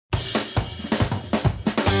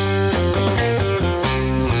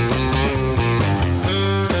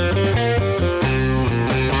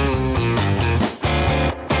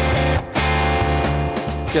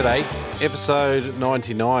G'day, episode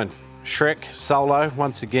 99. Shrek solo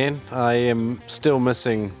once again. I am still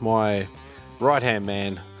missing my right-hand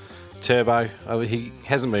man, Turbo. He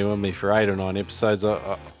hasn't been with me for 8 or 9 episodes.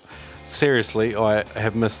 Seriously, I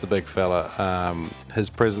have missed the big fella. His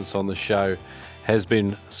presence on the show has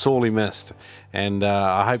been sorely missed, and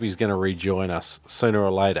I hope he's going to rejoin us sooner or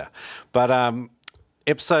later. But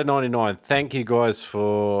episode 99, thank you guys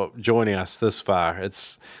for joining us this far.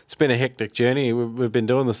 It's been a hectic journey. We've been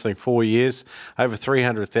doing this thing 4 years, over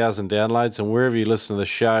 300,000 downloads, and wherever you listen to the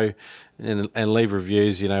show and leave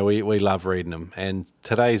reviews, you know, we love reading them. And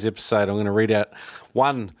today's episode, I'm going to read out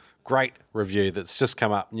one great review that's just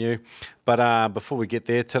come up new. But before we get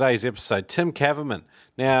there, today's episode, Tim Kavermann.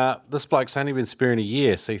 Now, this bloke's only been spearing a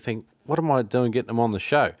year, so you think, what am I doing getting him on the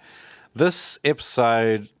show? This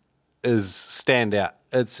episode is standout.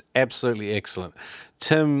 It's absolutely excellent.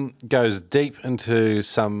 Tim goes deep into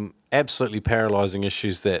some absolutely paralyzing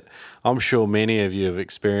issues that I'm sure many of you have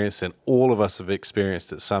experienced and all of us have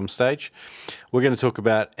experienced at some stage. We're going to talk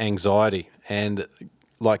about anxiety and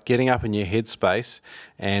like getting up in your headspace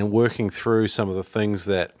and working through some of the things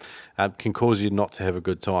that can cause you not to have a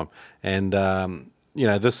good time. And you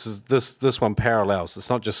know, this one parallels. It's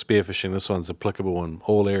not just spearfishing. This one's applicable in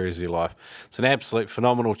all areas of your life. It's an absolute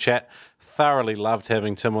phenomenal chat. Thoroughly loved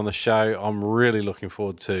having Tim on the show. I'm really looking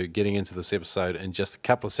forward to getting into this episode in just a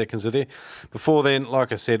couple of seconds with you. Before then,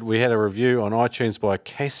 like I said, we had a review on iTunes by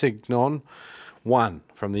Casignon1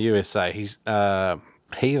 from the USA. He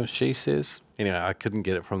or she says, anyway, I couldn't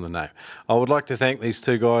get it from the name. I would like to thank these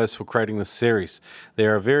two guys for creating this series.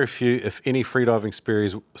 There are very few, if any, freediving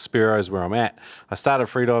Spearos where I'm at. I started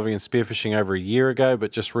freediving and spearfishing over a year ago,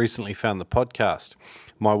 but just recently found the podcast.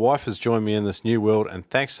 My wife has joined me in this new world, and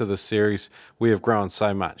thanks to this series, we have grown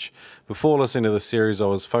so much. Before listening to the series, I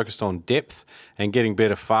was focused on depth and getting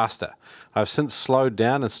better faster. I've since slowed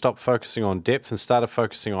down and stopped focusing on depth and started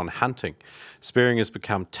focusing on hunting. Spearing has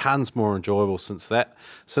become tons more enjoyable since that.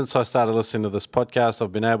 Since I started listening to this podcast,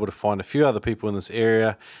 I've been able to find a few other people in this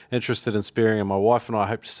area interested in spearing, and my wife and I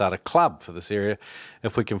hope to start a club for this area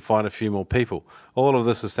if we can find a few more people. All of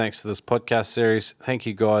this is thanks to this podcast series. Thank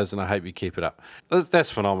you guys, and I hope you keep it up.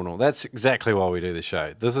 That's phenomenal. That's exactly why we do the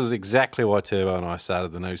show. This is exactly why Turbo and I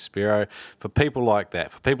started the Noob Spearo, for people like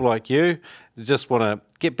that, for people like you that just want to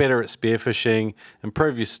get better at spearfishing,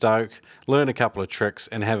 improve your stoke, learn a couple of tricks,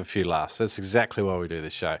 and have a few laughs. That's exactly why we do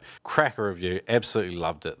this show. Cracker review, absolutely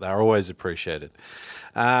loved it. They're always appreciated.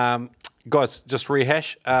 Guys, just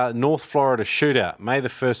rehash, North Florida Shootout, May the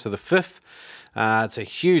 1st to the 5th. It's a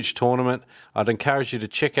huge tournament. I'd encourage you to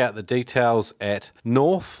check out the details at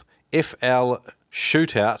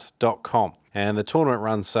northflshootout.com. And the tournament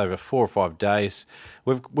runs over 4 or 5 days.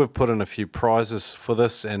 We've put in a few prizes for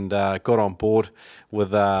this and got on board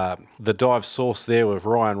with the dive source there with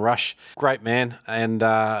Ryan Rush. Great man, and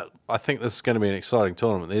I think this is going to be an exciting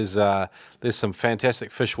tournament. There's some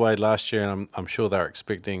fantastic fish weighed last year, and I'm sure they're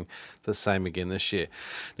expecting the same again this year.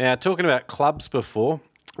 Now, talking about clubs before,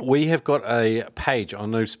 we have got a page on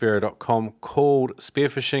noobspearo.com called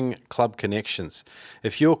Spearfishing Club Connections.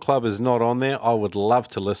 If your club is not on there, I would love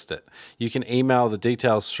to list it. You can email the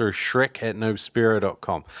details through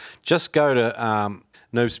shrek@noobspearo.com. Just go to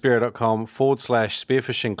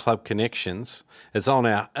noobspearo.com/spearfishing club connections. It's in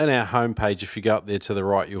our homepage. If you go up there to the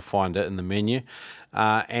right, you'll find it in the menu.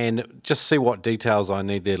 And just see what details I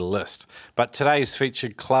need there to list. But today's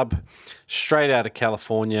featured club, straight out of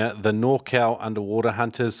California, the NorCal Underwater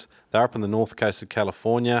Hunters. They're up on the north coast of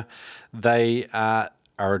California. They are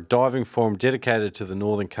a diving forum dedicated to the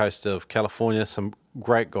northern coast of California. Some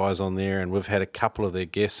great guys on there, and we've had a couple of their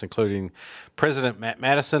guests, including President Matt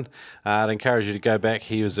Madison. I'd encourage you to go back.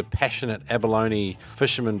 He was a passionate abalone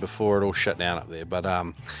fisherman before it all shut down up there. But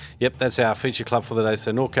yep, that's our feature club for the day.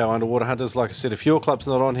 So NorCal Underwater Hunters, like I said, if your club's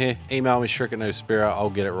not on here, email me Shrek@NoobSpearo. I'll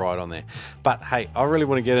get it right on there. But hey, I really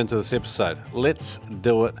want to get into this episode. Let's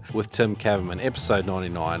do it with Tim Kavermann, episode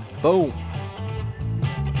 99. Boom.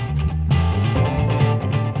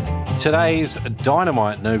 Today's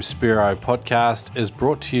Dynamite Noob Spearo podcast is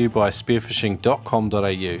brought to you by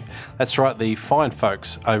spearfishing.com.au. That's right, the fine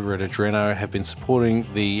folks over at Adreno have been supporting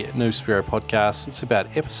the Noob Spearo podcast since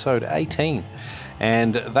about episode 18.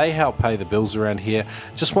 And they help pay the bills around here.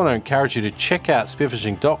 Just want to encourage you to check out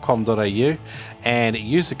spearfishing.com.au and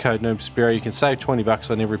use the code NoobSpearo. You can save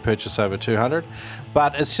 $20 on every purchase over $200.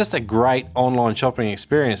 But it's just a great online shopping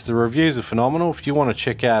experience. The reviews are phenomenal. If you want to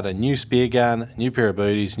check out a new spear gun, new pair of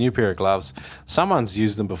booties, new pair of gloves, someone's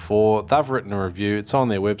used them before, they've written a review, it's on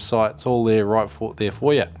their website, it's all there there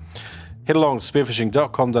for you. Head along to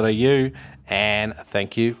spearfishing.com.au and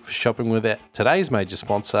thank you for shopping with today's major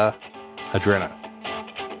sponsor, Adreno.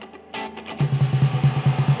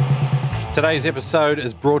 Today's episode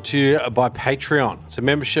is brought to you by Patreon. It's a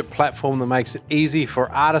membership platform that makes it easy for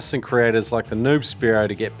artists and creators like the Noob Spearo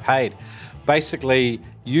to get paid. Basically,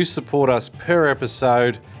 you support us per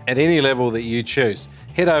episode at any level that you choose.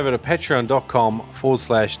 Head over to patreon.com/Noob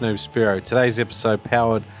Spearo. Today's episode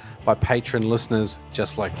powered by patron listeners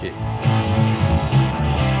just like you.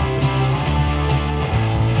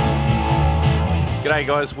 G'day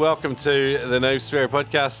guys, welcome to the Noob Spearo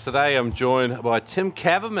podcast. Today I'm joined by Tim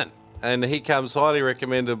Kavermann, and he comes highly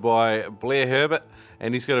recommended by Blair Herbert,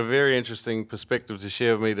 and he's got a very interesting perspective to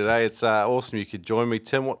share with me today. It's awesome you could join me.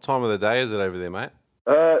 Tim, what time of the day is it over there, mate?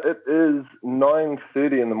 It is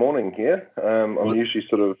 9:30 in the morning here. I'm usually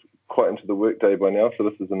sort of quite into the workday by now, so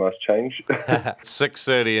this is a nice change.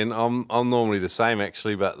 6:30, and I'm normally the same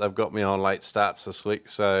actually, but they've got me on late starts this week,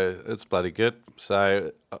 so it's bloody good.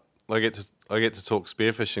 So I get to talk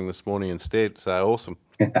spearfishing this morning instead, so awesome.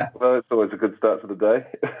 Well, it's always a good start to the day.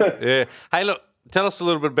 Yeah. Hey, look, tell us a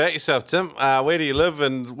little bit about yourself, Tim. Where do you live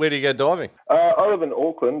and where do you go diving? I live in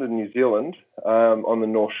Auckland in New Zealand, on the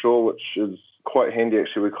North Shore, which is quite handy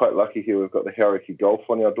actually. We're quite lucky here. We've got the Hauraki Gulf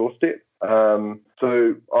on our doorstep.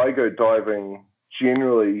 So I go diving,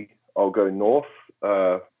 generally I'll go north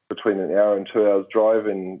between an hour and 2 hours drive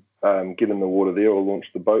and get in the water there or launch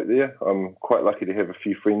the boat there. I'm quite lucky to have a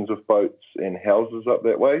few friends with boats and houses up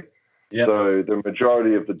that way. Yep. So the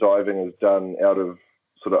majority of the diving is done out of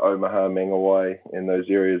sort of Omaha, Mangawai, and those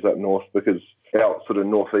areas up north, because out sort of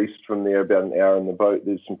northeast from there, about an hour in the boat,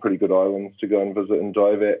 there's some pretty good islands to go and visit and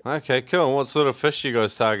dive at. Okay, cool. And what sort of fish are you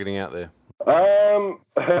guys targeting out there?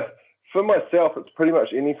 For myself, it's pretty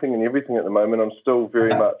much anything and everything at the moment. I'm still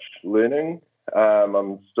very much learning. I've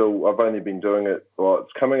only been doing it,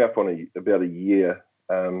 it's coming up on about a year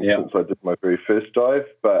since I did my very first dive,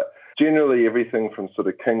 but generally everything from sort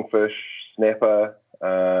of kingfish, snapper,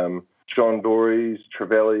 John Dory's,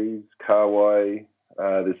 trevally, kahawai.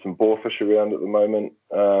 There's some boarfish around at the moment.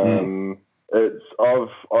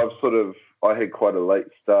 I had quite a late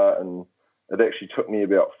start, and it actually took me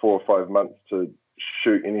about 4 or 5 months to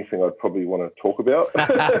shoot anything I'd probably want to talk about.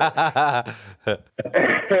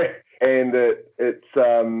 And it's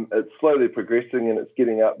slowly progressing, and it's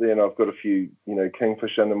getting up there, and I've got a few,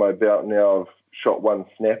 kingfish under my belt now. I've shot one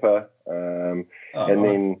snapper, then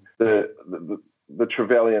the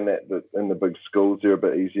trevally and the big schools, they're a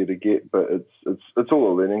bit easier to get, but it's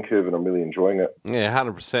all a learning curve, and I'm really enjoying it. Yeah,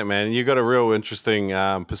 100%, man. You've got a real interesting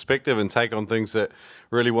perspective and take on things that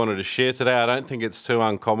really wanted to share today. I don't think it's too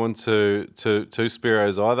uncommon to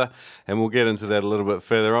Spearos either, and we'll get into that a little bit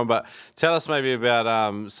further on. But tell us maybe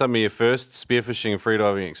about some of your first spearfishing and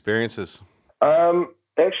freediving experiences.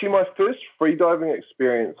 Actually, my first freediving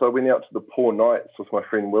experience, I went out to the Poor Knights with my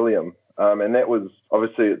friend William. And that was,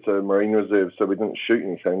 obviously it's a marine reserve, so we didn't shoot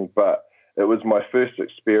anything, but it was my first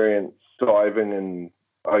experience diving in,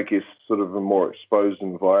 I guess, sort of a more exposed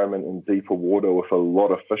environment in deeper water with a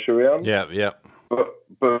lot of fish around. Yeah. But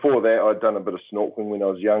before that, I'd done a bit of snorkeling when I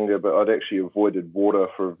was younger, but I'd actually avoided water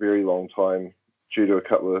for a very long time due to a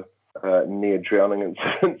couple of near drowning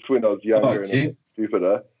incidents when I was younger and a bit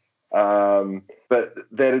stupider. But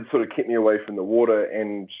that had sort of kept me away from the water,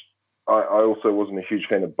 and I also wasn't a huge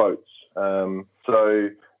fan of boats. So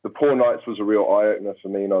the Poor Knights was a real eye-opener for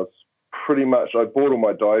me, and I bought all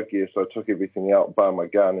my dive gear, so I took everything out bar my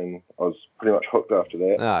gun, and I was pretty much hooked after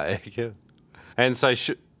that. Ah, yeah. And so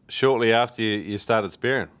shortly after you started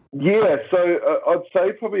spearing? Yeah, so I'd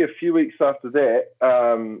say probably a few weeks after that,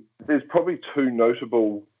 there's probably two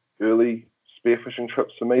notable early spearfishing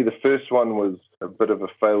trips for me. The first one was a bit of a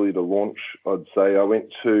failure to launch, I'd say. I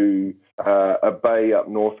went to a bay up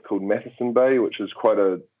north called Matheson Bay, which is quite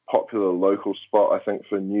a popular local spot, I think,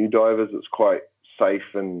 for new divers. It's quite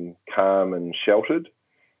safe and calm and sheltered,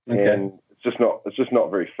 and it's just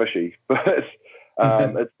not very fishy. But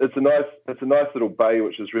it's a nice little bay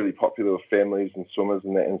which is really popular with families and swimmers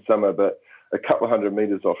and that in summer. But a couple of 100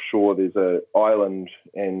 meters offshore, there's an island,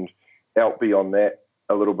 and out beyond that,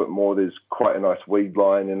 a little bit more, there's quite a nice weed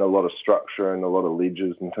line and a lot of structure and a lot of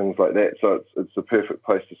ledges and things like that. So it's the perfect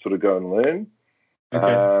place to sort of go and learn.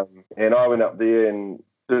 And I went up there and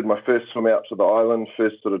did my first swim out to the island,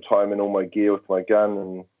 first sort of time in all my gear with my gun,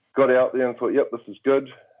 and got out there and thought, yep, this is good.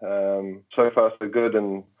 So far so good,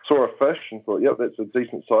 and saw a fish and thought, yep, that's a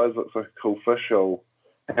decent size, looks like a cool fish, I'll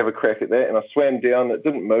have a crack at that. And I swam down, it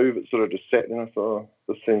didn't move, it sort of just sat there, and I thought,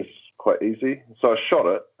 this seems quite easy. So I shot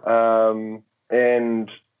it, and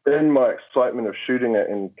in my excitement of shooting it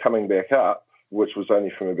and coming back up, which was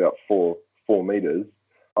only from about four meters,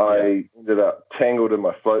 I ended up tangled in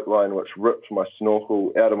my float line, which ripped my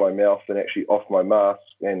snorkel out of my mouth and actually off my mask,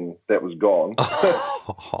 and that was gone.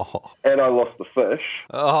 And I lost the fish.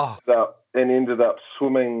 So and ended up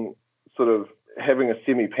swimming, sort of having a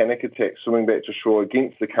semi-panic attack, swimming back to shore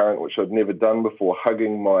against the current, which I'd never done before,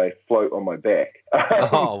 hugging my float on my back.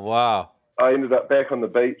 Oh, wow. I ended up back on the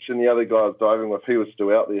beach, and the other guy I was diving with, he was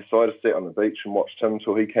still out there. So I just sat on the beach and watched him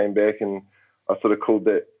till he came back, and I sort of called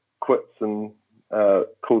that quits and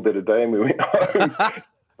called that a day, and we went home.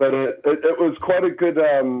 But it was quite a good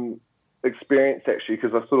experience, actually,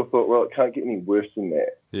 because I sort of thought, well, it can't get any worse than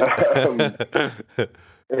that. Yeah.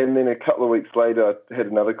 And then a couple of weeks later, I had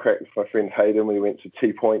another crack with my friend Hayden. We went to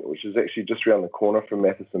T Point, which is actually just around the corner from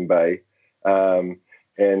Matheson Bay.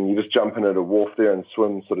 And you just jump in at a wharf there and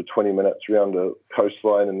swim sort of 20 minutes around a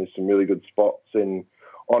coastline, and there's some really good spots. And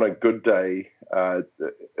on a good day,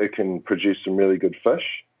 it can produce some really good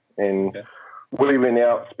fish. And we went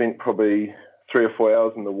out, spent probably 3 or 4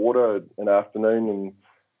 hours in the water an afternoon,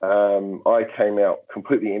 and I came out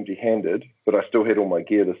completely empty-handed, but I still had all my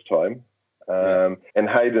gear this time. And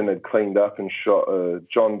Hayden had cleaned up and shot a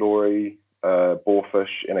John Dory,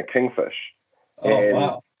 boarfish, and a kingfish.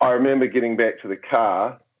 Wow. I remember getting back to the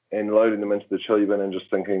car and loading them into the chili bin and just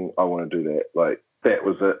thinking, I want to do that. Like, that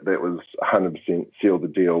was it. That was 100% sealed the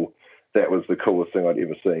deal. That was the coolest thing I'd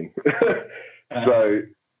ever seen. So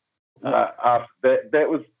after that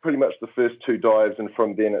was pretty much the first 2 dives. And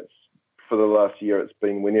from then, for the last year, it's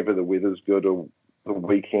been whenever the weather's good or the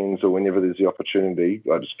weekends or whenever there's the opportunity,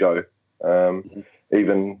 I just go.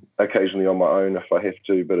 Even occasionally on my own if I have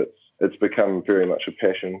to, but it's become very much a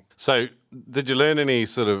passion. So did you learn any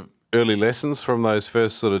sort of early lessons from those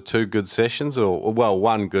first sort of 2 good sessions, or well,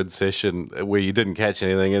 one good session where you didn't catch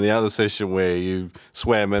anything and the other session where you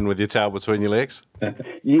swam in with your tail between your legs?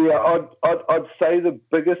 Yeah, I'd say the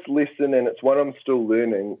biggest lesson, and it's one I'm still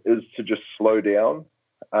learning, is to just slow down.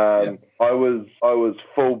 I was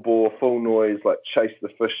full bore, full noise, like chase the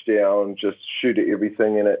fish down, just shoot at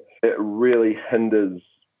everything, and it really hinders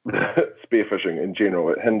spearfishing in general.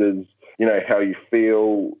 It hinders, how you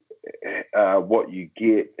feel, what you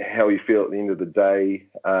get, how you feel at the end of the day,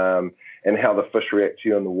 and how the fish react to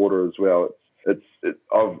you in the water as well.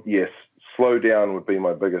 Slow down would be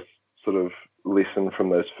my biggest sort of lesson from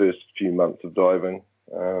those first few months of diving,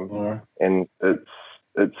 and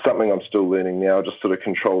it's something I'm still learning now, just sort of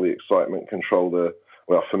control the excitement, control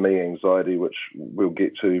for me, anxiety, which we'll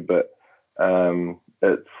get to, but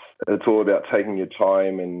it's all about taking your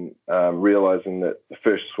time and realizing that the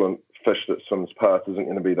first fish that swims past isn't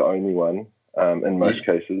going to be the only one in most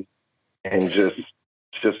cases, and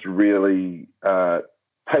just really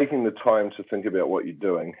taking the time to think about what you're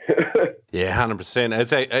doing. Yeah,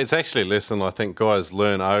 100%. It's actually a lesson I think guys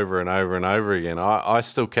learn over and over and over again. I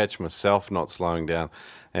still catch myself not slowing down.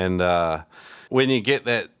 And when you get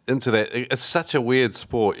into that, it's such a weird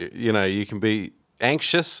sport. You can be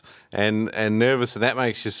anxious and nervous, and that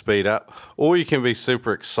makes you speed up, or you can be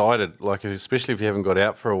super excited, like especially if you haven't got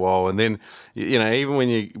out for a while. And then, even when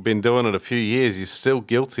you've been doing it a few years, you're still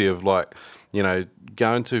guilty of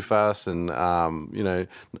going too fast and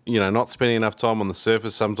not spending enough time on the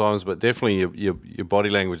surface sometimes, but definitely your body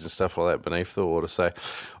language and stuff like that beneath the water. So,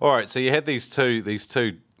 all right, so you had these two.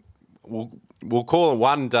 We'll call them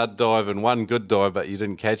one dud dive and one good dive, but you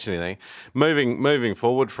didn't catch anything. Moving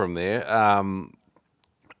forward from there,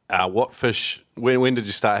 what fish? When did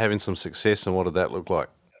you start having some success, and what did that look like?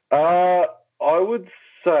 I would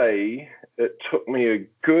say it took me a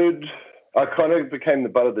good. I kind of became the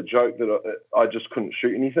butt of the joke that I just couldn't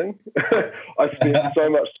shoot anything. I spent so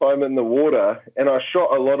much time in the water, and I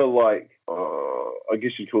shot a lot of I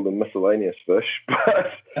guess you'd call them miscellaneous fish,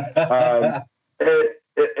 but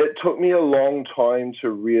it took me a long time to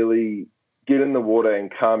really get in the water and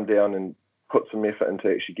calm down and put some effort into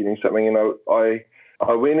actually getting something. And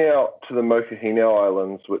I went out to the Mokohinau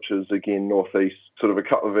Islands, which is again northeast, sort of a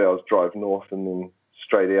couple of hours drive north, and then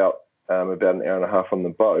straight out about an hour and a half on the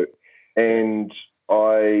boat. And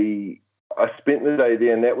I spent the day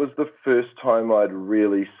there, and that was the first time I'd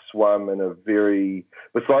really swum in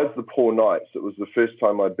besides the poor nights, it was the first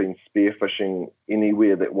time I'd been spearfishing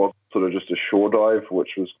anywhere that was sort of just a shore dive,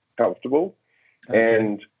 which was comfortable. Okay.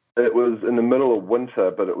 And it was in the middle of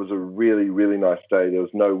winter, but it was a really, really nice day. There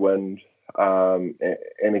was no wind.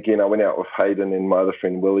 And again, I went out with Hayden and my other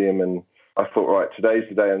friend William, and I thought, right, today's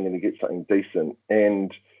the day I'm going to get something decent.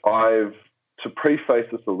 And to preface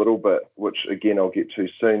this a little bit, which again I'll get to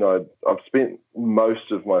soon, I've spent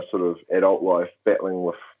most of my sort of adult life battling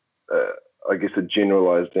with, I guess, a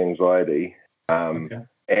generalized anxiety.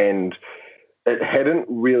 And it hadn't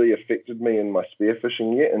really affected me in my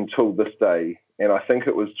spearfishing yet until this day. And I think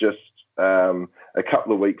it was just a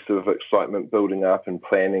couple of weeks of excitement building up and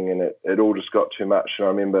planning, and it all just got too much. And I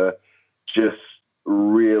remember just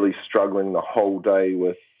really struggling the whole day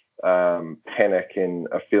with panic and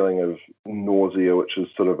a feeling of nausea, which is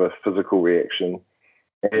sort of a physical reaction.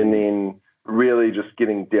 And then really just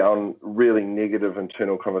getting down really negative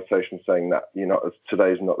internal conversations saying that,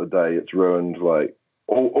 today's not the day, it's ruined, like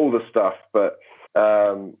all the stuff. But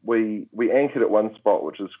we anchored at one spot,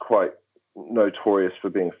 which is quite notorious for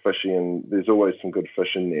being fishy, and there's always some good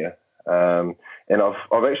fish in there. And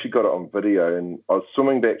I've actually got it on video, and I was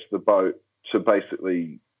swimming back to the boat to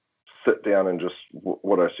basically sit down and just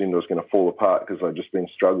what I assumed I was going to fall apart because I'd just been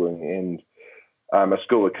struggling. And a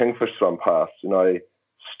school of kingfish swam past, and I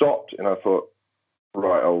stopped and I thought,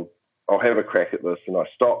 right, I'll have a crack at this. And I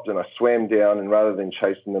stopped and I swam down, and rather than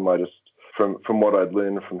chasing them, I just, from what I'd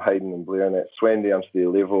learned from Hayden and Blair and that, swam down to their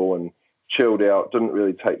level and chilled out, didn't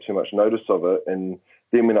really take too much notice of it. And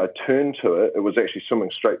then when I turned to it, it was actually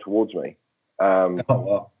swimming straight towards me. Oh,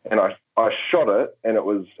 wow. And I shot it, and it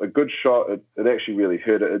was a good shot. It actually really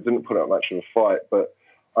hurt it. It didn't put up much of a fight, but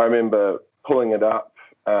I remember pulling it up,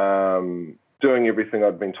 doing everything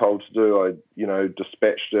I'd been told to do. I,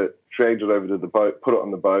 dispatched it, dragged it over to the boat, put it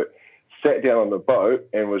on the boat, sat down on the boat,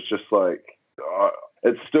 and was just like,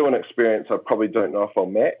 it's still an experience I probably don't know if I'll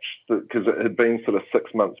match, because it had been sort of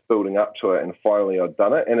 6 months building up to it, and finally I'd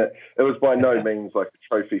done it. And it was by no means like a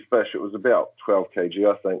trophy fish. It was about 12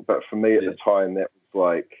 kg, I think. But for me at the time, that was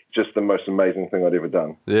like just the most amazing thing I'd ever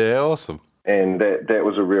done. Yeah, awesome. And that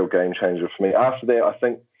was a real game changer for me. After that, I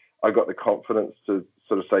think I got the confidence to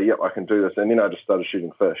sort of say, yep, I can do this. And then I just started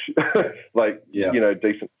shooting fish,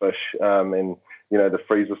 decent fish. And, the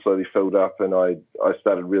freezer slowly filled up, and I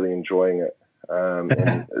started really enjoying it. And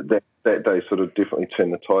that day sort of definitely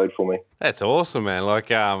turned the tide for me. That's awesome, man.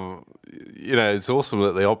 Like, it's awesome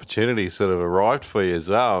that the opportunity sort of arrived for you as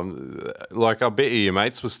well. Like, I bet your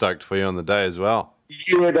mates were stoked for you on the day as well.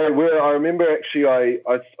 Yeah, they were. I remember actually I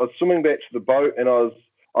was swimming back to the boat, and I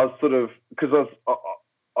was sort of, because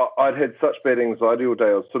I'd had such bad anxiety all day,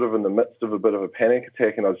 I was sort of in the midst of a bit of a panic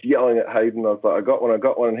attack, and I was yelling at Hayden. I was like, I got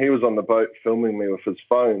one, and he was on the boat filming me with his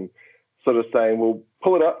phone, sort of saying, well,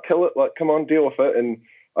 pull it up, kill it, like, come on, deal with it. And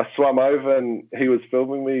I swam over, and he was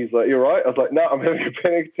filming me. He's like, you're right? I was like, no, I'm having a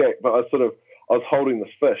panic attack. But I was holding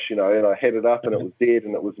this fish, and I had it up, and it was dead,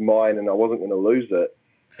 and it was mine, and I wasn't going to lose it.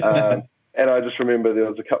 And I just remember there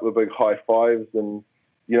was a couple of big high fives, and,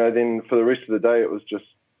 then for the rest of the day, it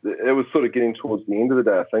was sort of getting towards the end of the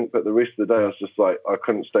day, I think. But the rest of the day, I was just like, I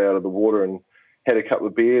couldn't stay out of the water, and had a couple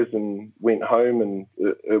of beers and went home, and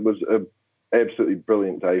it was a absolutely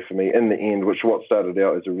brilliant day for me in the end, which what started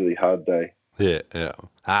out as a really hard day. Yeah.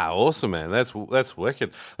 Awesome, man. That's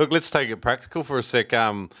wicked. Look, let's take it practical for a sec.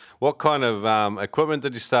 What kind of equipment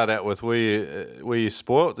did you start out with? Were you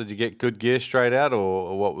spoiled? Did you get good gear straight out,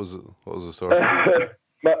 or what was the story?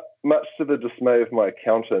 Much to the dismay of my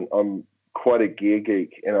accountant, I'm quite a gear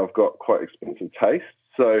geek, and I've got quite expensive taste.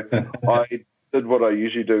 So I did what I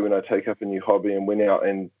usually do when I take up a new hobby, and went out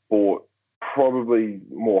and bought probably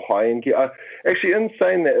more high-end gear. Actually, in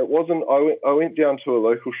saying that, it wasn't. I went down to a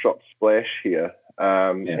local shop, Splash here,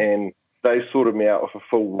 and they sorted me out with a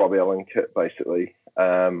full Rob Allen kit, basically,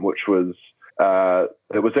 which was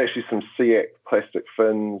it was actually some SEAC plastic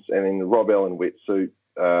fins, and then the Rob Allen wetsuit,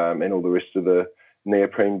 and all the rest of the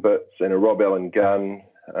neoprene bits, and a Rob Allen gun,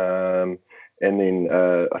 and then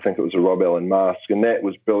I think it was a Rob Allen mask, and that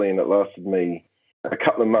was brilliant. It lasted me a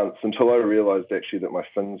couple of months until I realised actually that my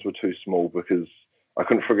fins were too small, because I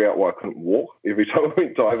couldn't figure out why I couldn't walk every time I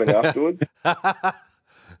went diving afterwards.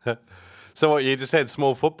 So what, you just had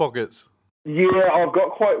small foot pockets? Yeah, I've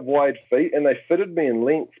got quite wide feet, and they fitted me in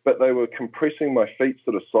length, but they were compressing my feet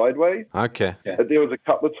sort of sideways. Okay. Yeah. But there was a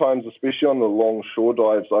couple of times, especially on the long shore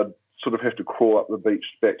dives, I'd sort of have to crawl up the beach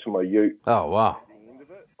back to my ute. Oh, wow.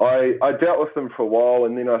 I dealt with them for a while,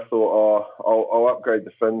 and then I thought, I'll upgrade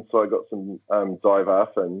the fins, so I got some dive R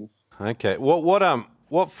fins. Okay.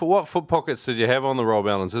 What foot pockets did you have on the Rob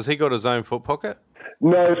Allens? Has he got his own foot pocket?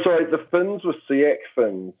 No, sorry. The fins were SEAC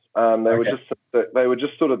fins. They were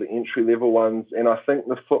just sort of the entry level ones, and I think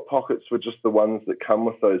the foot pockets were just the ones that come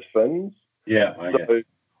with those fins. Yeah. So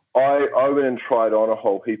I went and tried on a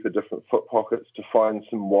whole heap of different foot pockets to find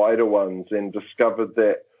some wider ones, and discovered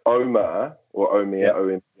that Omar,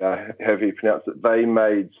 however you pronounce it, they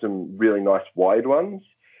made some really nice wide ones.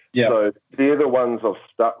 Yeah. So they're the ones I've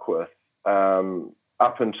stuck with.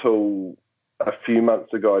 Up until a few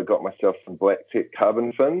months ago, I got myself some Black Tech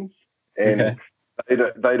carbon fins, and they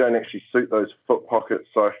don't actually suit those foot pockets.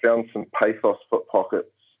 So I found some Pathos foot pockets,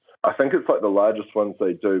 I think it's like the largest ones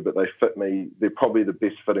they do, but they fit me. They're probably the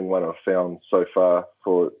best fitting one I've found so far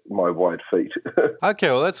for my wide feet. Okay,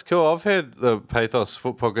 well, that's cool. I've heard the Pathos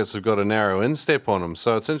foot pockets have got a narrow instep on them,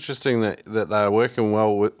 so it's interesting that they're working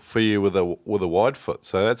well for you with a wide foot.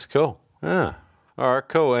 So that's cool. Yeah. All right,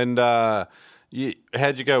 cool. And how'd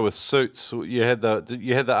you go with suits? You had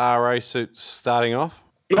the RA suits starting off.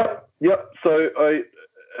 Yep. So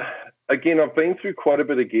I've been through quite a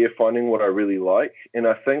bit of gear finding what I really like, and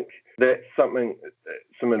I think that's some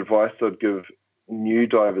advice I'd give new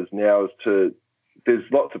divers now is there's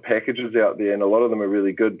lots of packages out there, and a lot of them are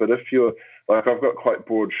really good, but if you're, like, I've got quite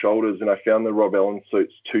broad shoulders, and I found the Rob Allen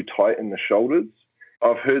suits too tight in the shoulders.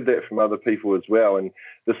 I've heard that from other people as well, and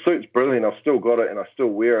the suit's brilliant. I've still got it, and I still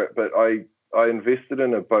wear it, but I invested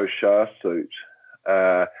in a Bouchard suit,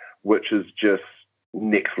 which is just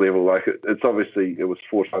next level. Like it's obviously it was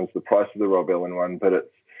 4 times the price of the Rob Allen one, but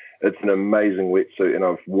it's an amazing wetsuit, and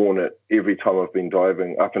I've worn it every time I've been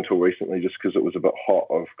diving up until recently, just because it was a bit hot.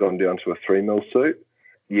 I've gone down to a 3mm suit.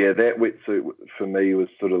 Yeah, that wetsuit for me was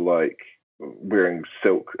sort of like wearing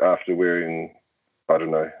silk after wearing, I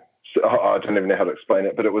don't know. I don't even know how to explain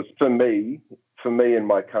it, but it was for me and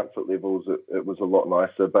my comfort levels, it was a lot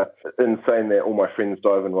nicer. But in saying that, all my friends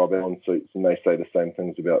dive in Rob Allen suits, and they say the same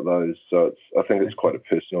things about those. So I think it's quite a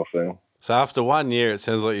personal thing. So after 1 year, it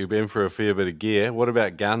sounds like you've been for a fair bit of gear. What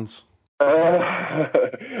about guns? I'll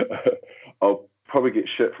probably get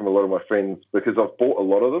shit from a lot of my friends because I've bought a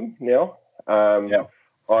lot of them now.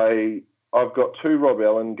 I've got 2 Rob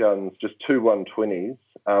Allen guns, just 2 120s,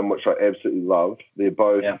 which I absolutely love. They're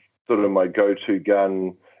both sort of my go-to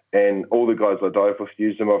gun, and all the guys I dive with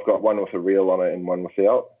use them. I've got one with a reel on it and one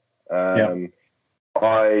without.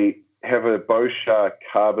 I have a Bouchard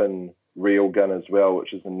carbon reel gun as well,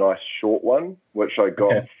 which is a nice short one, which I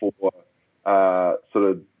got for sort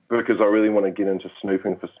of because I really want to get into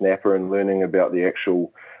snooping for snapper and learning about the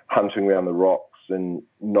actual hunting around the rocks and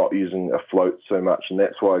not using a float so much, and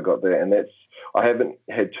that's why I got that. And I haven't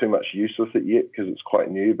had too much use with it yet because it's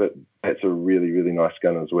quite new, but that's a really, really nice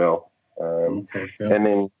gun as well. And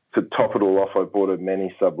then to top it all off, I bought a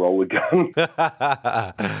Manny sub roller gun.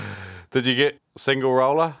 Did you get single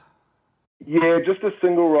roller? Yeah, just a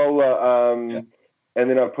single roller, and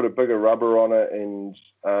then I put a bigger rubber on it, and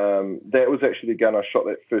that was actually the gun I shot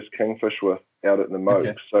that first kingfish with out at the Moke.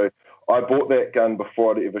 Okay. So I bought that gun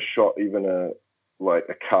before I'd ever shot even a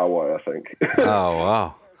kahwai, I think. Oh,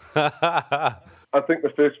 wow. I think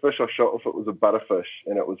the first fish I shot with it was a butterfish,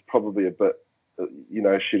 and it was probably a bit,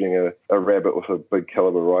 shooting a rabbit with a big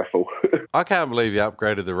caliber rifle. I can't believe you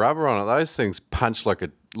upgraded the rubber on it. Those things punch like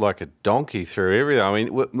a donkey through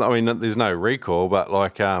everything. I mean, there's no recoil, but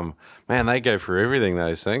man, they go through everything,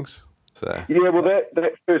 those things. So yeah, well,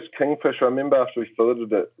 that first kingfish, I remember after we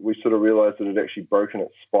filleted it, we sort of realised that it had actually broken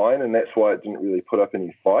its spine, and that's why it didn't really put up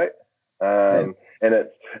any fight. And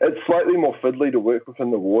it's slightly more fiddly to work with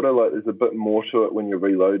in the water. Like there's a bit more to it when you're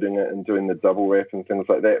reloading it and doing the double wrap and things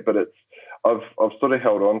like that. But I've sort of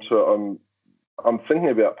held on to it. I'm thinking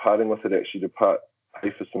about parting with it actually to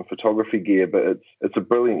pay for some photography gear. But it's a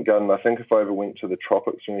brilliant gun. I think if I ever went to the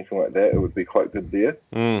tropics or anything like that, it would be quite good there.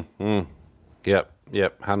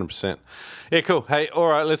 Yep, 100%. Yeah, cool. Hey, all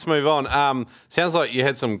right, let's move on. Sounds like you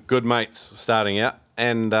had some good mates starting out,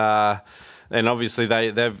 and obviously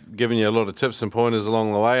they've given you a lot of tips and pointers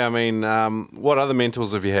along the way. I mean, what other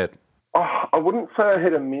mentors have you had? Oh, I wouldn't say I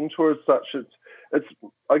had a mentor as such. It's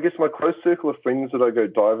I guess my close circle of friends that I go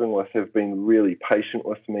diving with have been really patient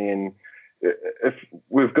with me, and if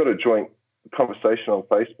we've got a joint conversation on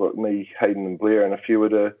Facebook, me, Hayden and Blair, and if you were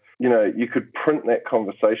to, you could print that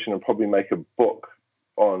conversation and probably make a book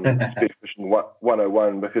on Spearfishing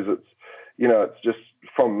 101 because it's just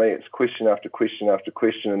from me, it's question after question after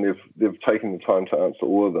question, and they've taken the time to answer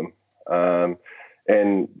all of them,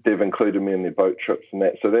 and they've included me in their boat trips and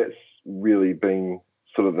that. So that's really been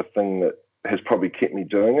sort of the thing that has probably kept me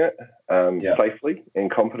doing it safely and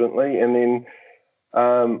competently. And then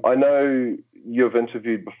I know you've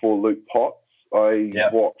interviewed before Luke Potts. I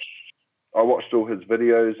watched all his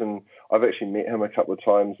videos, and I've actually met him a couple of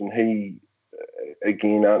times, and he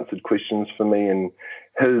again answered questions for me, and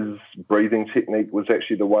his breathing technique was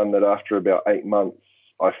actually the one that after about 8 months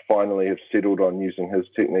I finally have settled on using his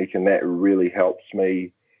technique, and that really helps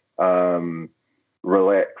me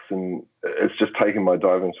relax, and it's just taken my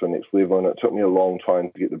diving to the next level, and it took me a long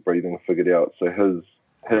time to get the breathing figured out. So his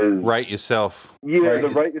rate yourself. Yeah, the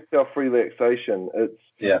rate yourself relaxation.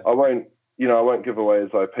 I won't give away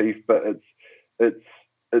his IP, but it's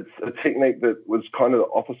a technique that was kind of the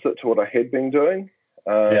opposite to what I had been doing.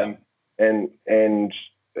 And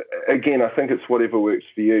again, I think it's whatever works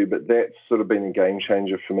for you, but that's sort of been a game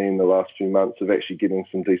changer for me in the last few months of actually getting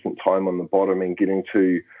some decent time on the bottom and getting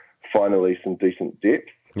to finally some decent depth.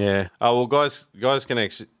 Yeah. Oh, well, guys can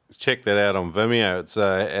actually check that out on Vimeo. It's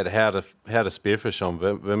at how to spearfish on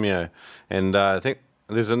Vimeo, and I think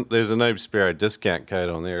there's a Noob Spearo discount code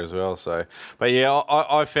on there as well. So, but yeah,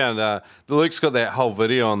 I found Luke's got that whole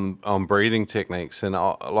video on breathing techniques, and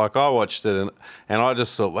I watched it and I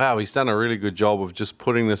just thought, wow, he's done a really good job of just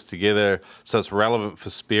putting this together so it's relevant for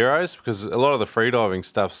Spearos, because a lot of the freediving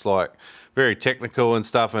stuff's like very technical and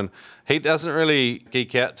stuff, and he doesn't really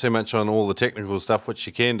geek out too much on all the technical stuff, which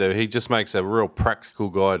you can do. He just makes a real practical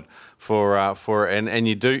guide for and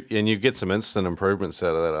you get some instant improvements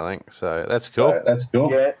out of that, I think. So that's cool. That's cool.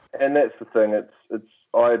 Yeah, and that's the thing. It's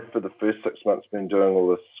I had for the first 6 months been doing all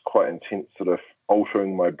this quite intense sort of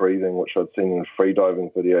altering my breathing, which I'd seen in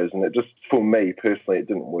freediving videos, and it just, for me personally, it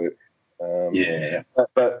didn't work.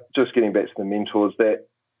 But just getting back to the mentors, that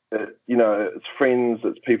it's friends,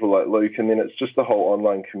 it's people like Luke, and then it's just the whole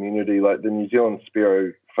online community. Like the New Zealand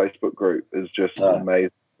Spearo Facebook group is just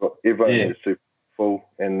amazing. Everyone is super full,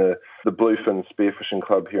 and the Bluefin Spearfishing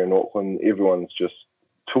Club here in Auckland, everyone's just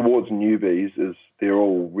towards newbies, they're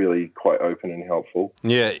all really quite open and helpful.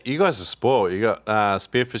 Yeah, you guys are spoiled. You got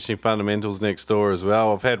Spearfishing Fundamentals next door as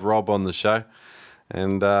well. I've had Rob on the show.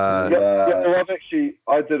 And Rob,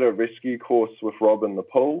 I did a rescue course with Rob in the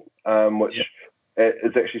pool, which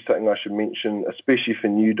is actually something I should mention, especially for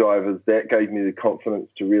new divers. That gave me the confidence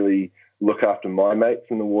to really look after my mates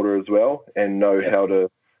in the water as well and know how to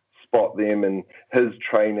spot them. And his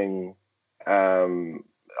training,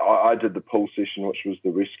 I did the pool session, which was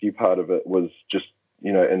the rescue part of it, was just,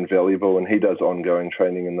 invaluable. And he does ongoing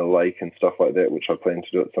training in the lake and stuff like that, which I plan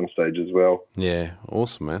to do at some stage as well. Yeah,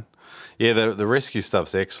 awesome, man. Yeah, the rescue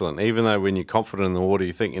stuff's excellent. Even though when you're confident in the water,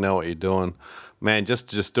 you think you know what you're doing, man.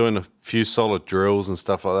 Just doing a few solid drills and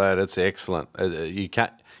stuff like that, it's excellent. You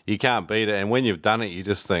can't beat it. And when you've done it, you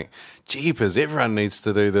just think, jeepers, everyone needs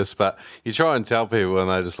to do this. But you try and tell people, and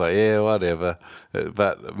they're just like, yeah, whatever.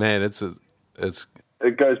 But man, it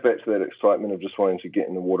goes back to that excitement of just wanting to get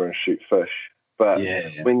in the water and shoot fish. But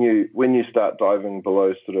when you start diving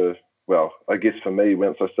below sort of, well, I guess for me,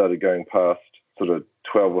 once I started going past sort of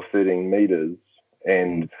 12 or 13 meters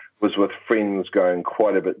and was with friends going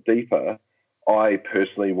quite a bit deeper, I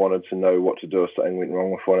personally wanted to know what to do if something went wrong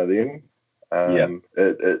with one of them.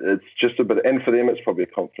 It's just a bit, and for them, it's probably a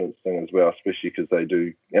confidence thing as well, especially because they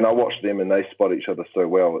do. And I watch them and they spot each other so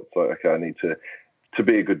well. It's like, okay, I need to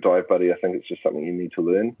be a good dive buddy. I think it's just something you need to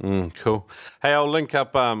learn. Cool. Hey, I'll link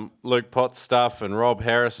up Luke Potts' stuff and Rob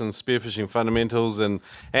Harrison's Spearfishing Fundamentals and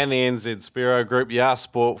the NZ Spearo group. You are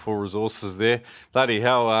sport for resources there. Bloody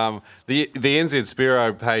hell. The NZ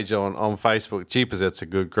Spearo page on Facebook, jeepers, that's a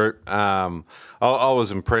good group. I was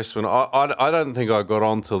impressed when I don't think I got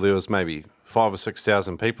on till there was maybe 5,000 or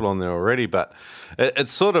 6,000 people on there already, but it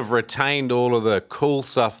sort of retained all of the cool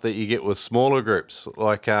stuff that you get with smaller groups,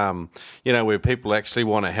 like where people actually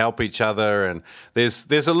want to help each other, and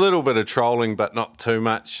there's a little bit of trolling, but not too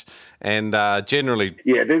much, and generally,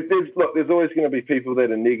 there's always going to be people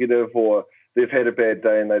that are negative or they've had a bad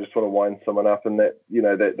day and they just want to wind someone up, and that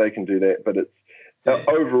that they can do that, but it's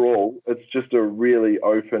overall it's just a really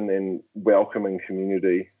open and welcoming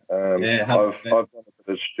community. I've done a bit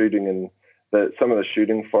of shooting and some of the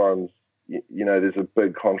shooting forums, there's a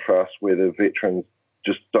big contrast where the veterans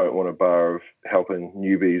just don't want a bar of helping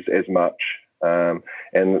newbies as much. And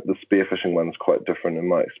the spearfishing one's quite different in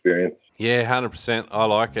my experience. Yeah, 100%. I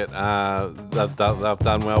like it. They've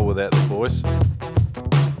done well with that, the boys.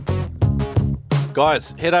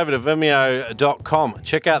 Guys, head over to vimeo.com.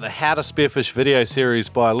 Check out the How to Spearfish video series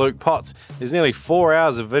by Luke Potts. There's nearly 4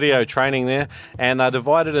 hours of video training there, and they're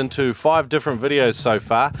divided into 5 different videos so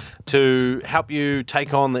far to help you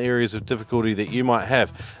take on the areas of difficulty that you might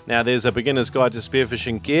have. Now, there's a beginner's guide to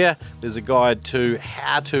spearfishing gear. There's a guide to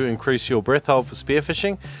how to increase your breath hold for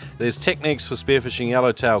spearfishing. There's techniques for spearfishing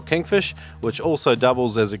yellowtail kingfish, which also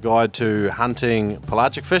doubles as a guide to hunting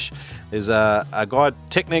pelagic fish. There's a guide,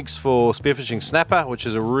 techniques for spearfishing snapper, which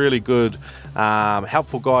is a really good,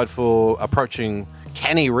 helpful guide for approaching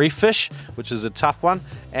canny reef fish, which is a tough one.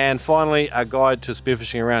 And finally, a guide to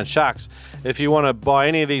spearfishing around sharks. If you want to buy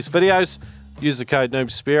any of these videos, use the code Noob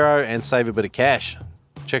Spearo and save a bit of cash.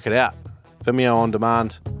 Check it out. Vimeo on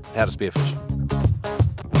demand, how to spearfish.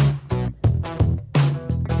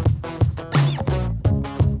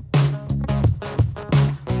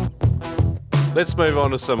 Let's move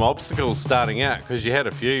on to some obstacles starting out, because you had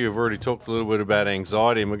a few. You've already talked a little bit about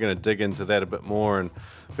anxiety, and we're going to dig into that a bit more in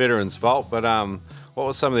Veterans Vault. But what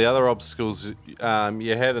were some of the other obstacles you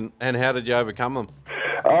had, and how did you overcome them?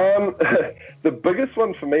 The biggest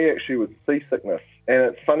one for me actually was seasickness. And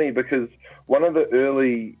it's funny because one of the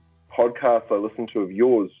early podcasts I listened to of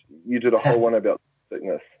yours, you did a whole one about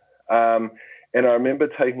sickness. And I remember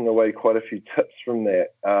taking away quite a few tips from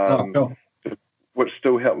that, Cool. which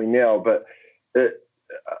still help me now. But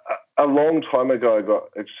a long time ago, I got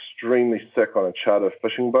extremely sick on a charter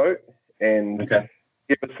fishing boat. And ever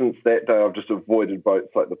since that day, I've just avoided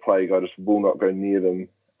boats like the plague. I just will not go near them.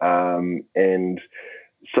 And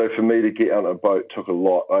so for me to get on a boat took a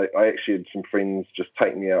lot. I actually had some friends just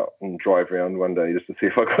take me out and drive around one day just to see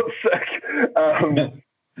if I got sick.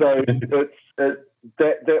 So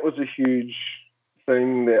that was a huge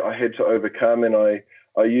thing that I had to overcome, and I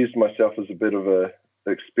used myself as a bit of a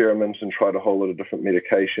experiment and tried a whole lot of different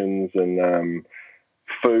medications and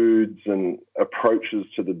foods and approaches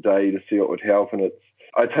to the day to see what would help. And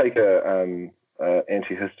I take a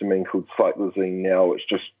antihistamine called cyclazine now, which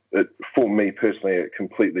for me personally, it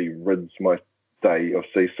completely rids my day of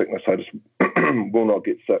seasickness. I just will not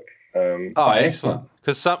get sick. Excellent.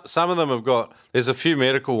 Because some of them have got, there's a few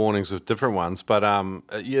medical warnings with different ones, but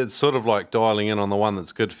it's sort of like dialing in on the one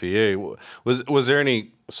that's good for you. Was there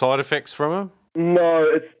any side effects from them?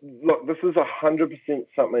 No, look, this is 100%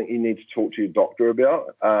 something you need to talk to your doctor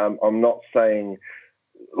about. I'm not saying,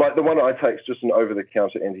 like the one I take is just an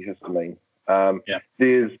over-the-counter antihistamine.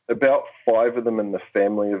 There's about 5 of them in the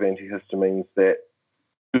family of antihistamines that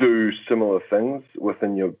do similar things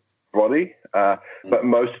within your body, but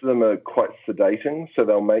most of them are quite sedating, so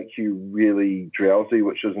they'll make you really drowsy,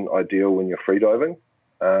 which isn't ideal when you're freediving.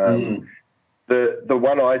 The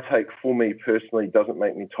one I take for me personally doesn't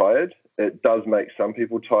make me tired. It does make some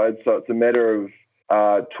people tired, so it's a matter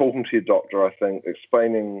of talking to your doctor, I think,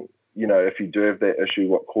 explaining, if you do have that issue,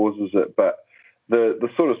 what causes it. But the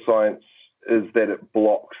sort of science is that it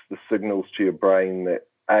blocks the signals to your brain that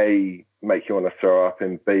A, make you want to throw up,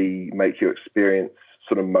 and B, make you experience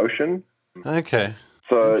sort of motion. Okay.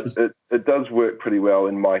 So it does work pretty well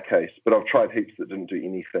in my case, but I've tried heaps that didn't do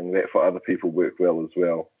anything that for other people work well as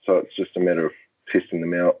well. So it's just a matter of testing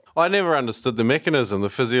them out. I never understood the mechanism, the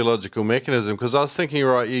physiological mechanism, because I was thinking,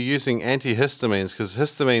 right, you're using antihistamines because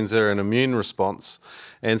histamines are an immune response.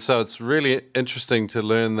 And so it's really interesting to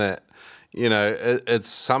learn that, it's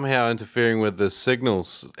somehow interfering with the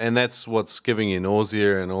signals, and that's what's giving you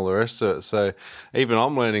nausea and all the rest of it. So even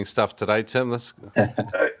I'm learning stuff today, Tim.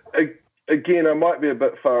 Again, I might be a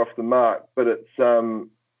bit far off the mark, but it's from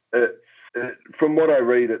what I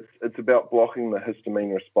read, it's about blocking the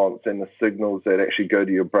histamine response and the signals that actually go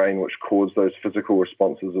to your brain, which cause those physical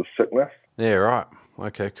responses of sickness. Yeah, right.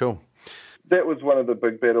 Okay, cool. That was one of the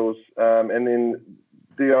big battles, and then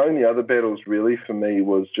the only other battles really for me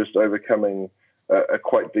was just overcoming a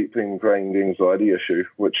quite deeply ingrained anxiety issue,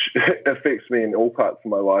 which affects me in all parts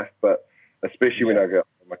of my life, but especially when I go out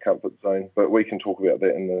of my comfort zone. But we can talk about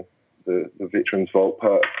that in the Veterans Vault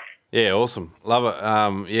part. Yeah, awesome. Love it.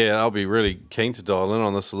 I'll be really keen to dial in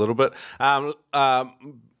on this a little bit.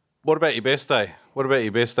 What about your best day? What about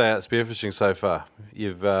your best day out spearfishing so far?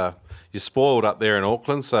 You're spoiled up there in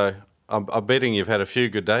Auckland, so I'm betting you've had a few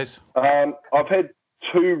good days. I've had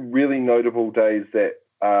 2 really notable days that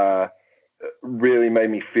really made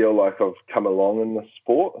me feel like I've come along in the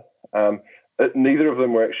sport. Neither of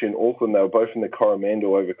them were actually in Auckland. They were both in the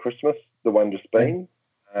Coromandel over Christmas, the one just been.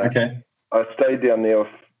 Okay. I stayed down there.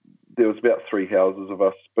 There was about 3 houses of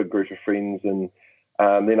us, big group of friends, and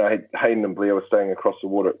then I had Hayden and Blair were staying across the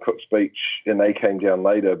water at Cook's Beach, and they came down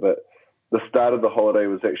later. But the start of the holiday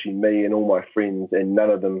was actually me and all my friends, and none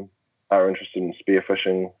of them are interested in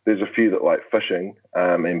spearfishing. There's a few that like fishing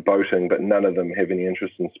and boating, but none of them have any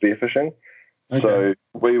interest in spearfishing. Okay. So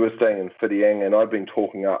we were staying in Whitianga, and I'd been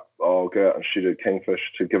talking up, I'll go out and shoot a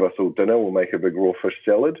kingfish to give us all dinner. We'll make a big raw fish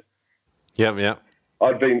salad. Yeah.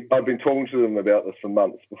 I'd been talking to them about this for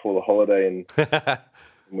months before the holiday, and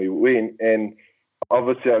we went. And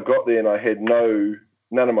obviously, I got there, and I had none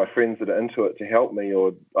of my friends that are into it to help me,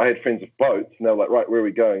 or I had friends with boats, and they were like, "Right, where are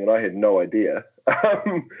we going?" And I had no idea.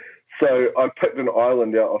 So I picked an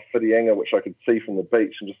island out of Whitianga, which I could see from the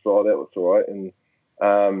beach, and just thought, "Oh, that looks all right." And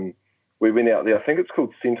we went out there. I think it's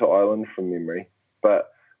called Centre Island from memory,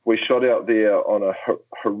 but we shot out there on a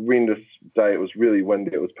horrendous day. It was really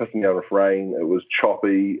windy. It was pissing down with rain. It was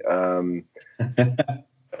choppy.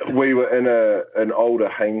 We were in an older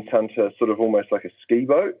Haines Hunter, sort of almost like a ski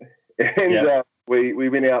boat. And we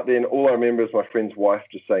went out there, and all I remember is my friend's wife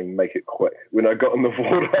just saying, "Make it quick," when I got in the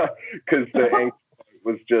water, because the anchor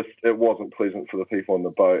was just, it wasn't pleasant for the people on the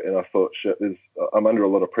boat. And I thought, shit, I'm under a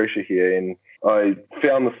lot of pressure here. And I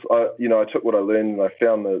found this, I took what I learned, and I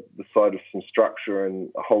found the side of some structure and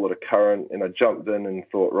a whole lot of current, and I jumped in and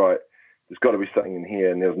thought, right, there's got to be something in here,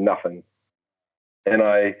 and there was nothing. And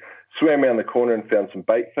I swam around the corner and found some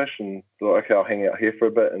bait fish and thought, okay, I'll hang out here for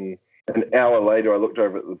a bit. And an hour later, I looked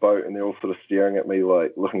over at the boat and they're all sort of staring at me,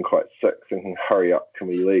 like looking quite sick, thinking, hurry up, can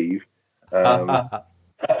we leave? And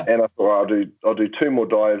I thought, I'll do 2 more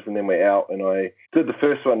dives and then we're out. And I did the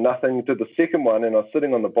first one, nothing. Did the second one, and I was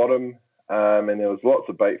sitting on the bottom, and there was lots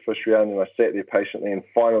of bait fish around, and I sat there patiently, and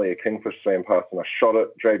finally a kingfish swam past, and I shot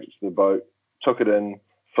it, dragged it to the boat, took it in,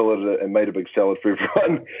 filleted it, and made a big salad for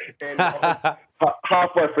everyone. And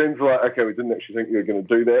half my friends were like, okay, we didn't actually think you were going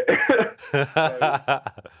to do that.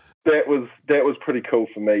 So that was pretty cool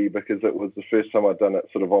for me, because it was the first time I'd done it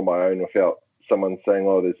sort of on my own without someone saying,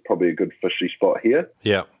 oh, there's probably a good fishy spot here.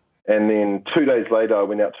 Yeah. And then 2 days later, I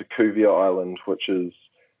went out to Kuvia Island, which is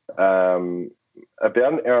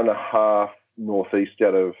about an hour and a half northeast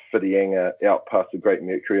out of Whitianga, out past the Great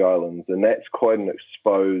Mercury Islands. And that's quite an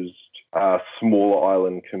exposed, smaller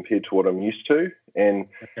island compared to what I'm used to. And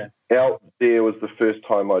out there was the first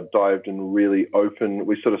time I dived in really open.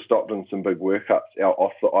 We sort of stopped in some big workups out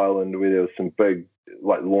off the island where there was some big,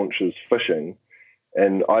 like, launches fishing.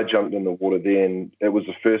 And I jumped in the water there, and it was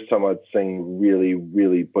the first time I'd seen really,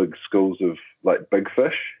 really big schools of, like, big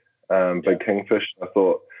fish, big kingfish. I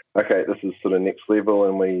thought, okay, this is sort of next level.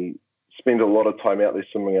 And we spent a lot of time out there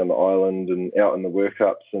swimming on the island and out in the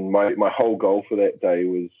workups. And my whole goal for that day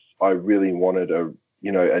was I really wanted a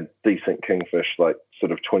decent kingfish, like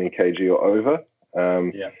sort of 20 kg or over.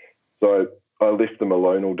 So I left them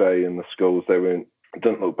alone all day in the schools. They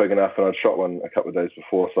didn't look big enough, and I'd shot one a couple of days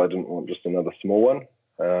before, so I didn't want just another small one.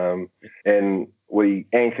 And we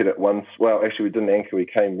anchored at once. Well, actually, we didn't anchor. We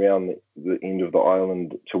came round the end of the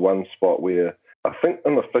island to one spot where I think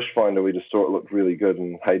in the fish finder we just saw it looked really good,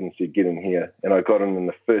 and Hayden said, get in here. And I got in, and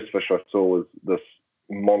the first fish I saw was this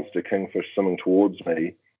monster kingfish swimming towards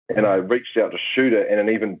me. And I reached out to shoot it, and an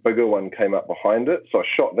even bigger one came up behind it. So I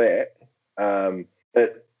shot that.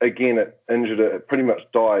 It injured it. It pretty much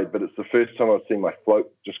died, but it's the first time I've seen my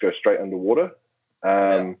float just go straight underwater.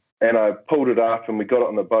 And I pulled it up, and we got it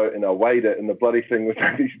on the boat, and I weighed it, and the bloody thing was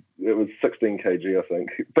it was 16 kg, I think.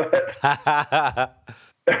 But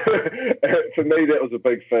for me, that was a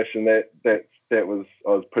big fish, and that was, I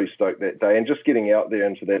was pretty stoked that day. And just getting out there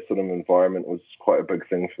into that sort of environment was quite a big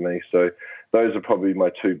thing for me. So those are probably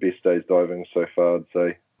my 2 best days diving so far, I'd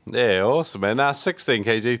say. Yeah, awesome, man. 16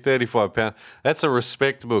 kg, 35 pound. That's a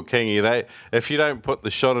respectable kingy. If you don't put the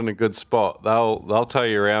shot in a good spot, they'll tow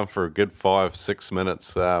you around for a good 5-6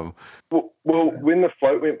 minutes. Well, when the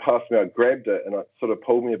float went past me, I grabbed it and it sort of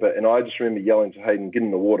pulled me a bit. And I just remember yelling to Hayden, get in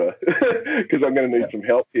the water, because I'm going to need some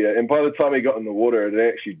help here. And by the time he got in the water,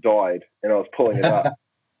 it actually died, and I was pulling it up.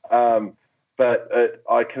 But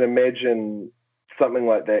I can imagine something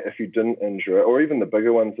like that, if you didn't injure it, or even the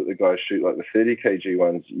bigger ones that the guys shoot, like the 30 kg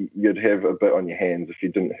ones, you'd have a bit on your hands if you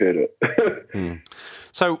didn't hurt it.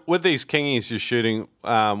 So with these kingies you're shooting,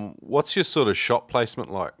 what's your sort of shot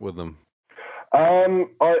placement like with them?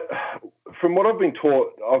 From what I've been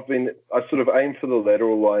taught, I sort of aim for the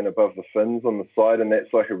lateral line above the fins on the side, and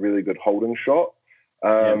that's like a really good holding shot.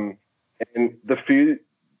 And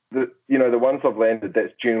the ones I've landed,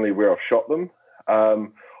 that's generally where I've shot them.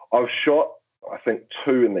 I've shot, I think,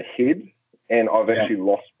 2 in the head, and I've actually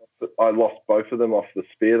lost both of them off the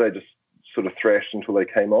spear. They just sort of thrashed until they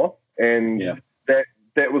came off. And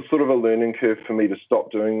that was sort of a learning curve for me to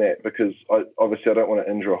stop doing that, because obviously I don't want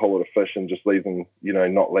to injure a whole lot of fish and just leave them,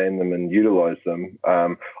 not land them and utilize them.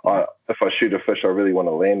 If I shoot a fish, I really want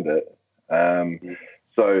to land it.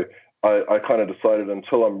 So I kind of decided,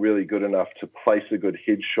 until I'm really good enough to place a good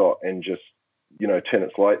headshot and just, turn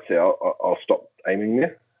its lights out, I'll stop aiming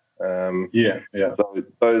there. So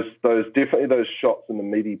those shots in the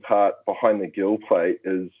meaty part behind the gill plate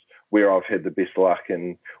is where I've had the best luck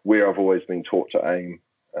and where I've always been taught to aim.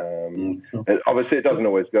 Obviously, it doesn't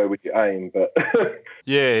always go with your aim, but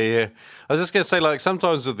yeah. I was just gonna say, like,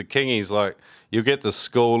 sometimes with the kingies, like, you'll get the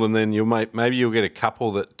school, and then maybe you'll get a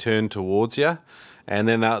couple that turn towards you, and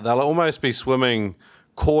then they'll almost be swimming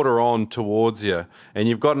quarter on towards you, and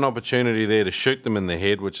you've got an opportunity there to shoot them in the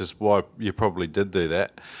head, which is why you probably did do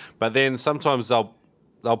that. But then sometimes they'll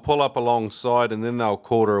pull up alongside, and then they'll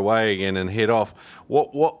quarter away again and head off.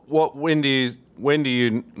 When do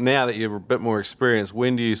you, now that you're a bit more experienced,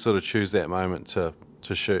 when do you sort of choose that moment to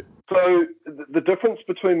shoot? So the difference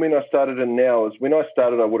between when I started and now is, when I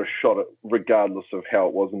started, I would have shot it regardless of how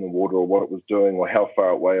it was in the water or what it was doing or how far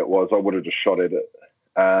away it was. I would have just shot at it.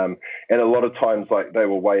 And a lot of times, like, they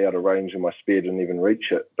were way out of range and my spear didn't even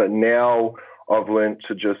reach it. But now I've learned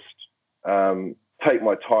to just take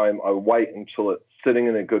my time. I wait until it's sitting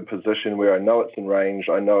in a good position where I know it's in range,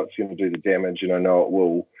 I know it's going to do the damage, and I know it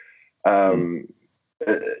will.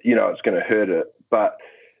 it's going to hurt it. But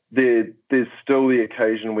there's still the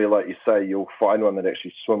occasion where, like you say, you'll find one that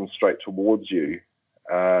actually swims straight towards you.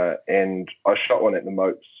 And I shot one at the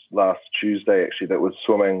Moats last Tuesday, actually, that was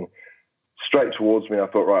swimming straight towards me. And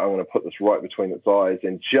I thought, right, I'm going to put this right between its eyes.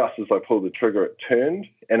 And just as I pulled the trigger, it turned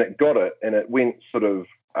and it got it. And it went sort of,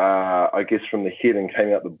 I guess, from the head and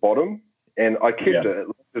came out the bottom. And I kept it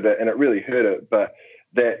looked at it, and it really hurt it. But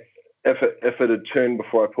that if it had turned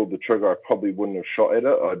before I pulled the trigger, I probably wouldn't have shot at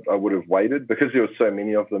it. I would have waited, because there were so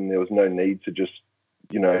many of them. There was no need to just,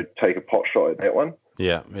 take a pot shot at that one.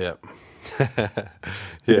 Yeah. Yeah,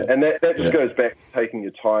 and that just goes back to taking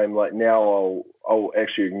your time. Like now, I'll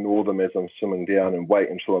actually ignore them as I'm swimming down and wait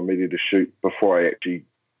until I'm ready to shoot before I actually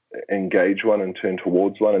engage one and turn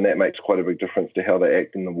towards one, and that makes quite a big difference to how they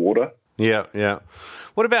act in the water. Yeah.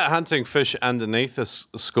 What about hunting fish underneath a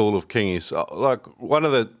school of kingies? Like, one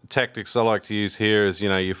of the tactics I like to use here is,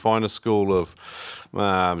 you find a school of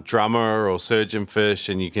drummer or surgeon fish,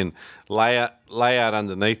 and you can lay out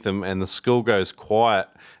underneath them, and the school goes quiet,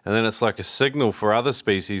 and then it's like a signal for other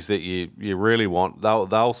species that you really want.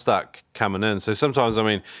 They'll start coming in. So sometimes,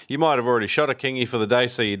 you might have already shot a kingy for the day,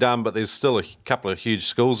 so you're done, but there's still a couple of huge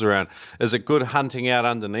schools around. Is it good hunting out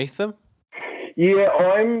underneath them? Yeah,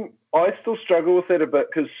 I still struggle with that a bit,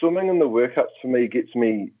 because swimming in the workups for me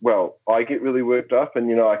I get really worked up, and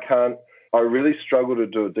I really struggle to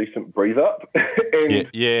do a decent breathe up. And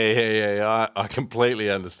yeah. I completely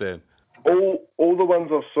understand. All the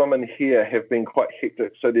ones I've swum in here have been quite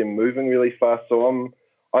hectic, so they're moving really fast. So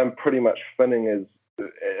I'm pretty much finning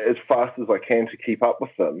as fast as I can to keep up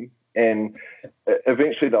with them, and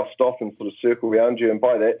eventually they'll stop and sort of circle around you. And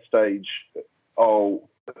by that stage,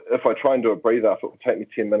 if I try and do a breathe up, it will take me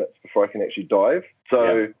 10 minutes before I can actually dive.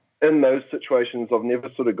 So in those situations, I've never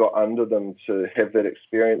sort of got under them to have that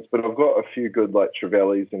experience, but I've got a few good like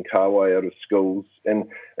trevallies and carway out of schools, and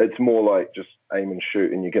it's more like just aim and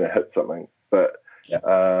shoot and you're going to hit something. But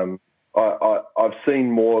I've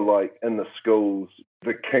seen more like in the schools,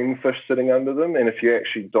 the kingfish sitting under them, and if you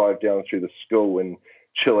actually dive down through the school and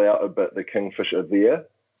chill out a bit, the kingfish are there.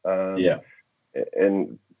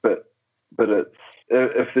 But it's,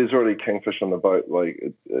 if there's already kingfish on the boat,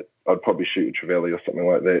 I'd probably shoot a trevally or something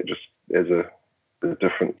like that, just as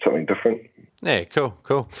something different. Yeah,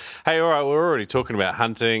 cool. Hey, all right, we're already talking about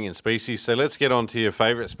hunting and species, so let's get on to your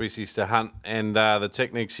favourite species to hunt and the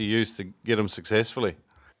techniques you use to get them successfully.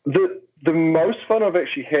 The most fun I've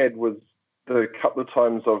actually had was the couple of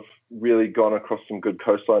times I've really gone across some good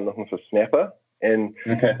coastline looking for snapper, and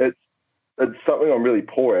it's something I'm really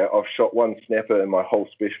poor at. I've shot one snapper in my whole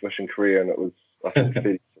spearfishing career, and it was, I think,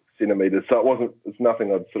 36 centimetres. So it's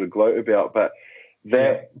nothing I'd sort of gloat about. But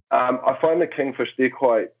I find the kingfish, they're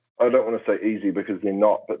quite, I don't want to say easy because they're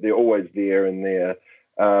not, but they're always there, and they're,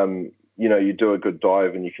 you do a good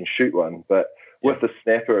dive and you can shoot one. But with the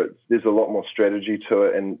snapper, there's a lot more strategy to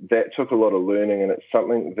it, and that took a lot of learning, and it's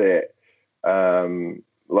something that,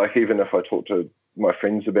 even if I talk to my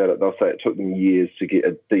friends about it, they'll say it took them years to get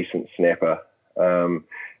a decent snapper, and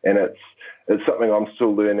it's something I'm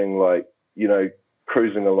still learning.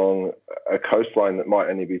 Cruising along a coastline that might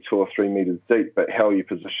only be 2 or 3 meters deep, but how you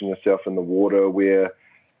position yourself in the water, where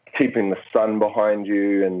keeping the sun behind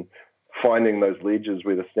you and finding those ledges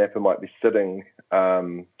where the snapper might be sitting,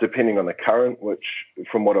 depending on the current, which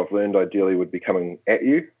from what I've learned ideally would be coming at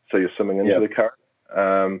you, so you're swimming into the current,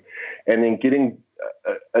 and then getting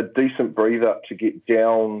a decent breathe up to get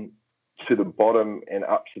down to the bottom and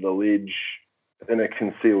up to the ledge in a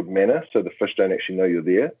concealed manner, so the fish don't actually know you're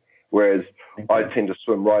there. Whereas I tend to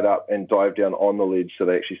swim right up and dive down on the ledge so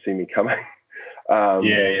they actually see me coming. But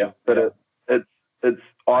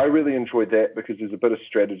I really enjoyed that because there's a bit of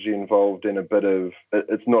strategy involved and a bit of,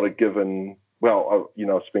 it's not a given,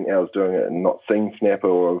 I've spent hours doing it and not seen snapper,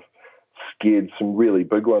 or I've scared some really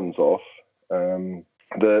big ones off. The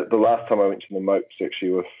last time I went to the Moats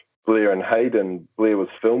actually with Blair and Hayden, Blair was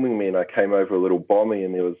filming me and I came over a little bommy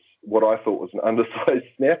and there was what I thought was an undersized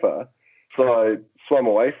snapper. So I swam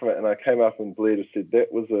away from it and I came up and Blair just said,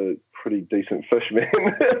 that was a pretty decent fish, man.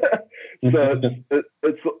 So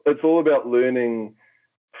it's all about learning.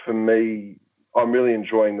 For me, I'm really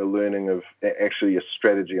enjoying the learning of actually a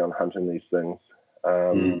strategy on hunting these things.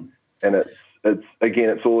 And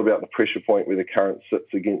it's all about the pressure point where the current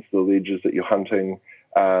sits against the ledges that you're hunting,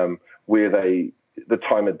 where the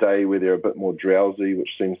time of day where they're a bit more drowsy,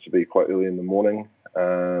 which seems to be quite early in the morning.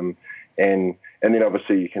 And then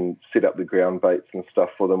obviously you can set up the ground baits and stuff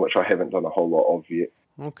for them, which I haven't done a whole lot of yet.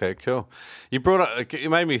 Okay, cool. You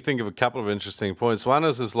made me think of a couple of interesting points. One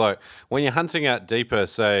is like when you're hunting out deeper,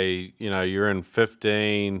 say, you're in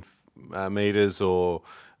 15 meters or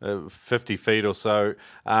 50 feet or so,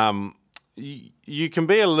 you can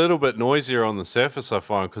be a little bit noisier on the surface, I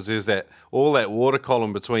find, because there's all that water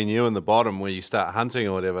column between you and the bottom where you start hunting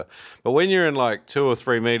or whatever. But when you're in like 2 or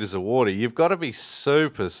 3 meters of water, you've got to be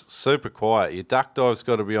super, super quiet. Your duck dive's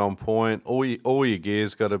got to be on point. All your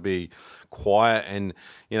gear's got to be quiet, and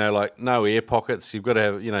like no air pockets. You've got to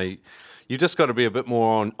have you just got to be a bit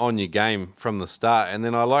more on your game from the start. And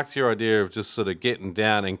then I liked your idea of just sort of getting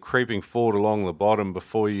down and creeping forward along the bottom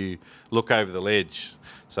before you look over the ledge.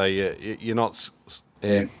 So you're not...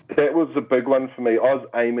 Yeah. That was the big one for me. I was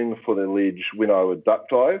aiming for the ledge when I would duck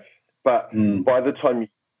dive, but by the time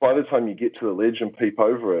you get to the ledge and peep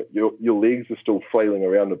over it, your legs are still flailing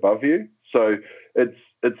around above you. So it's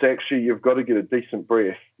actually, you've got to get a decent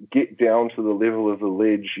breath, get down to the level of the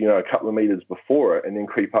ledge, a couple of meters before it, and then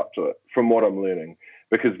creep up to it, from what I'm learning.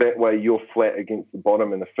 Because that way you're flat against the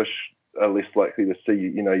bottom and the fish are less likely to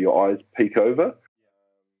see your eyes peek over.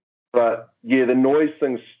 But yeah, the noise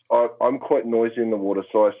things, I'm quite noisy in the water,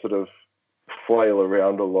 so I sort of flail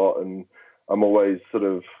around a lot, and I'm always sort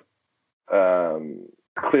of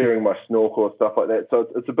clearing my snorkel or stuff like that. So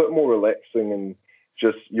it's a bit more relaxing, and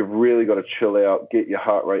just you've really got to chill out, get your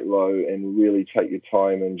heart rate low, and really take your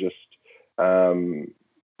time and just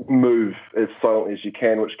move as silently as you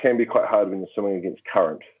can, which can be quite hard when you're swimming against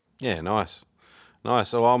current. Yeah, nice.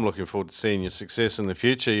 So I'm looking forward to seeing your success in the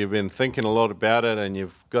future. You've been thinking a lot about it, and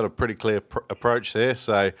you've got a pretty clear approach there.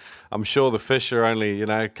 So I'm sure the fish are only,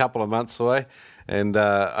 a couple of months away. And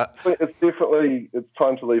it's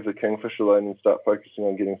time to leave the kingfish alone and start focusing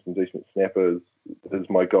on getting some decent snappers is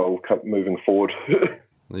my goal moving forward.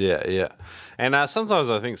 Yeah. And sometimes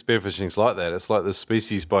I think spearfishing's like that. It's like the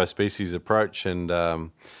species by species approach, and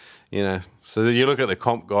so you look at the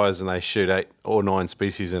comp guys and they shoot 8 or 9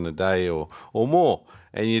 species in a day or more,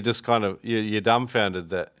 and you just kind of you're dumbfounded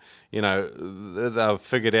that they've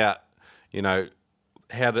figured out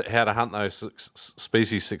how to hunt those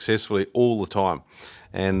species successfully all the time,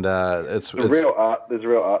 and it's real art. There's a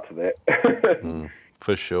real art to that.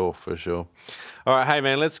 For sure. All right, hey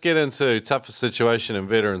man, let's get into toughest situation and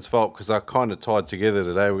veteran's fault, because they're kind of tied together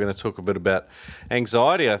today. We're going to talk a bit about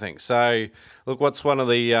anxiety, I think. So, look, what's one of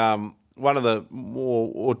the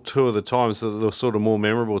more, or two of the times, the sort of more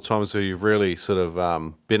memorable times where you've really sort of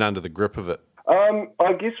been under the grip of it?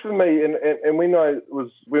 I guess for me, and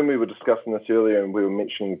when we were discussing this earlier and we were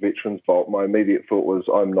mentioning veteran's fault, my immediate thought was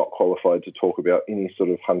I'm not qualified to talk about any sort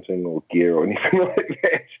of hunting or gear or anything like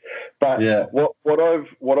that. But yeah. what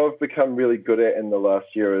I've become really good at in the last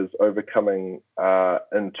year is overcoming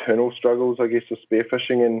internal struggles, I guess, of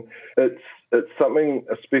spearfishing, and it's something,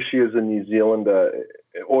 especially as a New Zealander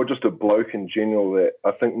or just a bloke in general, that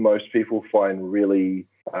I think most people find really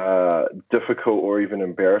difficult or even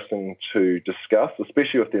embarrassing to discuss,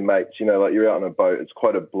 especially with their mates. Like you're out on a boat, it's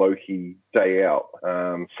quite a blokey day out.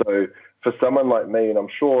 So for someone like me, and I'm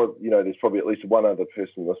sure, there's probably at least one other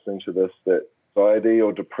person listening to this, that anxiety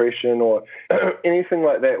or depression or anything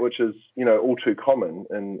like that, which is, all too common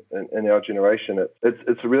in our generation,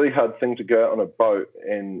 it's a really hard thing to go out on a boat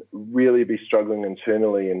and really be struggling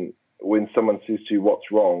internally, and when someone says to you what's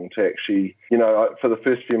wrong, to actually, for the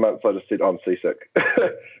first few months I just said I'm seasick.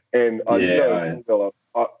 And I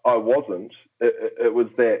wasn't. It was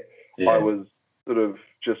that I was sort of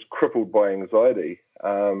just crippled by anxiety.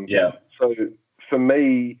 So for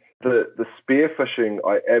me, the spearfishing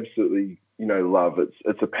I absolutely love.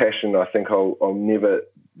 It's a passion. I think I'll never.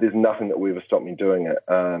 There's nothing that will ever stop me doing it.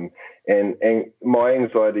 And my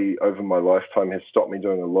anxiety over my lifetime has stopped me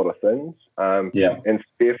doing a lot of things. And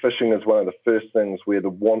spearfishing is one of the first things where the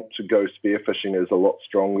want to go spearfishing is a lot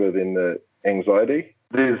stronger than the anxiety.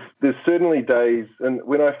 There's certainly days, and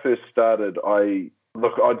when I first started, I'd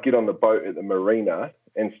get on the boat at the marina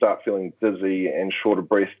and start feeling dizzy and short of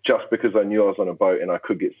breath just because I knew I was on a boat and I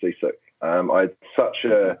could get seasick. I had such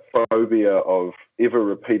a phobia of ever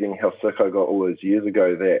repeating how sick I got all those years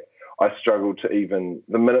ago that I struggled to even,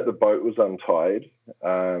 the minute the boat was untied,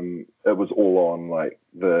 it was all on, like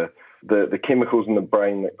the chemicals in the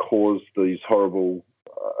brain that cause these horrible,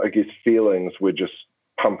 I guess, feelings were just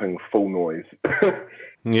pumping full noise.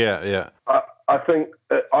 Yeah. I think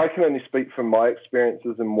I can only speak from my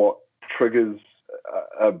experiences and what triggers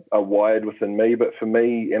are wired within me, but for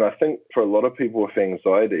me, and I think for a lot of people with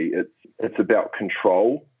anxiety, it's about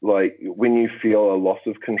control. Like when you feel a loss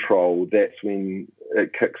of control, that's when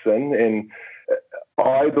it kicks in. And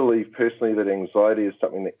I believe personally that anxiety is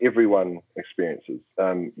something that everyone experiences.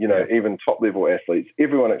 Even top-level athletes,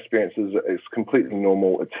 everyone experiences it. It's completely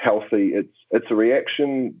normal. It's healthy. It's a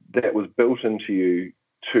reaction that was built into you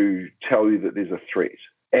to tell you that there's a threat.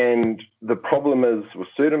 And the problem is with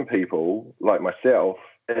certain people, like myself,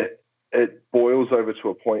 it boils over to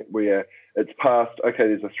a point where it's past, okay,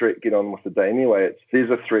 there's a threat, get on with the day anyway. There's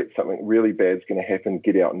a threat, something really bad's going to happen,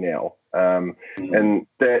 get out now. And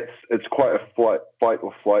it's quite a fight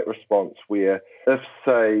or flight response where if,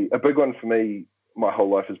 say, a big one for me, my whole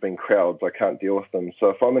life has been crowds. I can't deal with them. So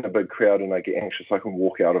if I'm in a big crowd and I get anxious, I can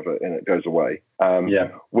walk out of it and it goes away.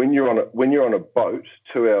 When you're on a boat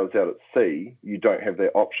 2 hours out at sea, you don't have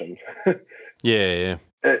that option. Yeah.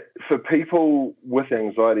 For people with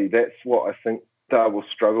anxiety, that's what I think they will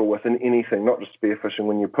struggle with in anything, not just spearfishing.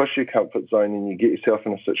 When you push your comfort zone and you get yourself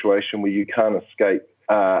in a situation where you can't escape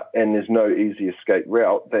and there's no easy escape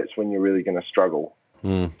route, that's when you're really going to struggle.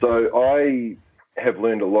 So I have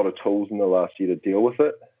learned a lot of tools in the last year to deal with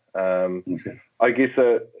it. I guess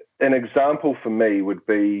an example for me would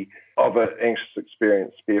be of an anxious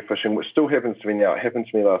experience spearfishing, which still happens to me now. It happened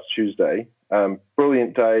to me last Tuesday.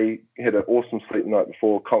 Brilliant day, had an awesome sleep the night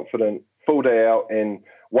before, confident, full day out, and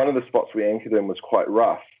one of the spots we anchored in was quite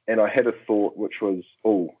rough. And I had a thought which was,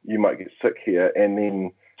 oh, you might get sick here. And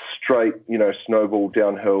then straight, snowball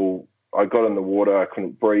downhill, I got in the water, I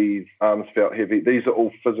couldn't breathe, arms felt heavy. These are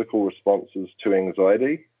all physical responses to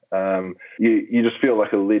anxiety. You just feel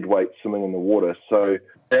like a lead weight swimming in the water. So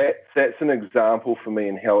that's an example for me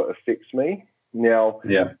in how it affects me. Now,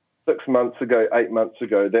 6 months ago, 8 months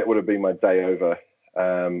ago, that would have been my day over.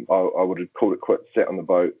 I would have called it quits, sat on the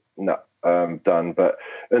boat, done. But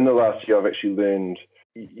in the last year, I've actually learned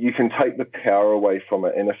you can take the power away from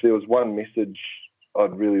it. And if there was one message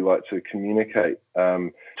I'd really like to communicate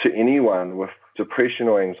to anyone with depression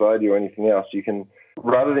or anxiety or anything else, you can,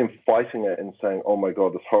 rather than fighting it and saying, oh my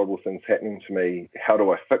God, this horrible thing's happening to me, how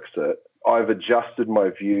do I fix it? I've adjusted my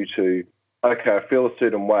view to, okay, I feel a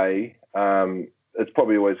certain way. It's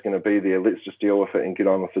probably always going to be there. Let's just deal with it and get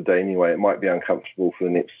on with the day anyway. It might be uncomfortable for the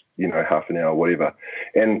next, half an hour, whatever.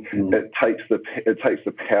 And it takes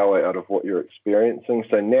the power out of what you're experiencing.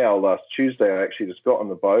 So now, last Tuesday, I actually just got on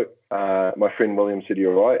the boat. My friend William said,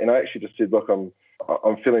 "You're right," and I actually just said, "Look, I'm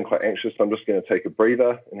feeling quite anxious. I'm just going to take a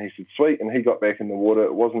breather." And he said, "Sweet." And he got back in the water.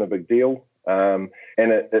 It wasn't a big deal. And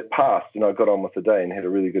it passed, and I got on with the day and had a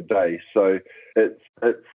really good day. So it's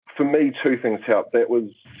for me, two things helped. That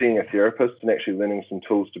was seeing a therapist and actually learning some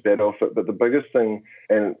tools to battle with it. But the biggest thing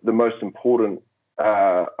and the most important,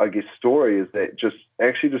 story is that just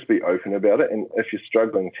be open about it. And if you're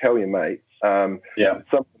struggling, tell your mates. Some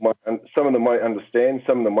of them might understand,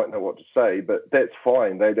 some of them might know what to say, but that's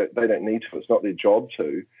fine. They don't need to. It's not their job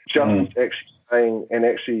to. Just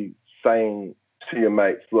actually saying to your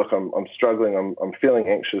mates, look, I'm struggling, I'm feeling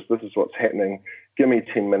anxious, this is what's happening, give me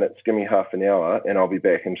 10 minutes, give me half an hour, and I'll be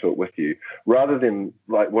back into it with you. Rather than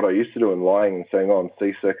like what I used to do and lying and saying, oh, I'm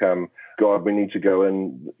seasick, God, we need to go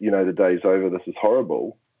in, the day's over, this is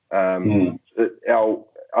horrible.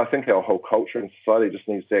 I think our whole culture and society just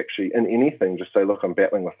needs to actually, in anything, just say, look, I'm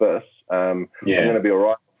battling with this. I'm going to be all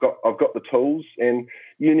right. I've got the tools, and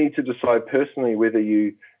you need to decide personally whether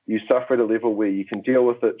you suffer at a level where you can deal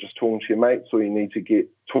with it just talking to your mates, or you need to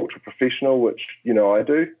talk to a professional, which, I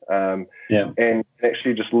do, and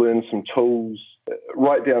actually just learn some tools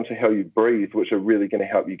right down to how you breathe, which are really going to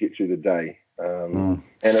help you get through the day. And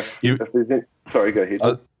if there's any, sorry, go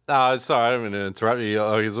ahead. No, sorry, I don't mean to interrupt you.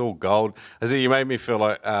 It's all gold. I think you made me feel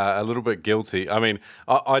like a little bit guilty. I mean,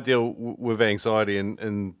 I deal with anxiety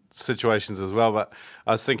in situations as well, but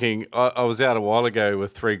I was thinking, I was out a while ago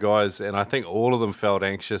with 3 guys, and I think all of them felt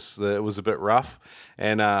anxious. That it was a bit rough,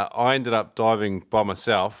 and I ended up diving by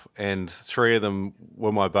myself, and 3 of them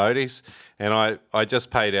were my boaties, and I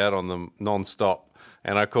just paid out on them non-stop,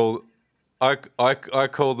 and I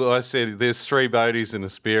said, there's 3 boaties in a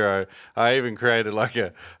Spearo. I even created like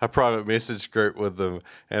a private message group with them,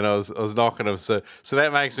 and I was knocking them. So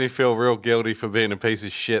that makes me feel real guilty for being a piece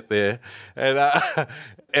of shit there. And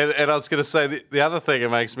and I was going to say, the other thing it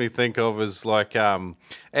makes me think of is like,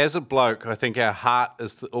 as a bloke, I think our heart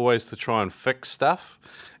is always to try and fix stuff.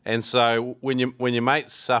 And so when your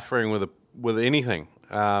mate's suffering with anything,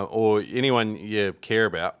 or anyone you care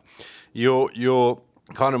about, you're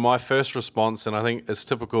kind of my first response, and I think it's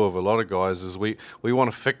typical of a lot of guys, is we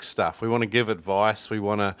want to fix stuff. We want to give advice. We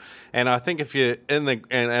want to, and I think if you're in the,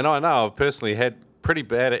 and I know I've personally had pretty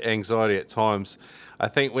bad anxiety at times. I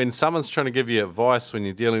think when someone's trying to give you advice when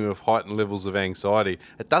you're dealing with heightened levels of anxiety,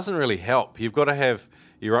 it doesn't really help. You've got to have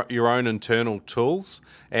your own internal tools,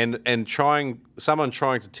 and someone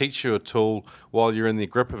trying to teach you a tool while you're in the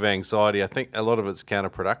grip of anxiety, I think a lot of it's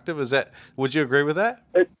counterproductive. Would you agree with that?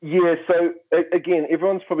 Yeah, so again,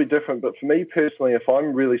 everyone's probably different, but for me personally, if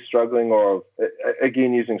I'm really struggling, or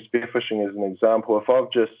again, using spearfishing as an example, if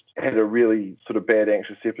I've just had a really sort of bad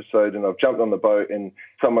anxious episode and I've jumped on the boat and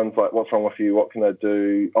someone's like, what's wrong with you? What can I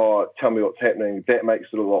do? Oh, tell me what's happening. That makes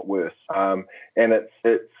it a lot worse. And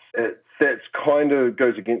that's kind of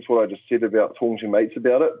goes against what I just said about talking to mates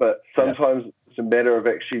about it, but sometimes it's a matter of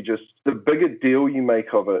actually just the bigger deal you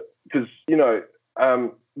make of it. Because,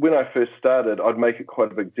 when I first started, I'd make it quite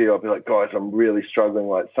a big deal. I'd be like, guys, I'm really struggling,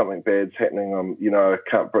 like something bad's happening. I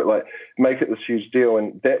can't make it this huge deal,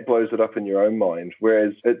 and that blows it up in your own mind.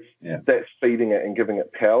 Whereas that's feeding it and giving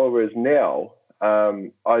it power. Whereas now,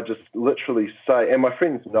 I just literally say, and my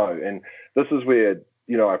friends know, and this is where,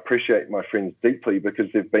 I appreciate my friends deeply because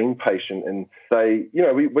they've been patient, and they,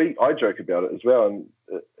 I joke about it as well. And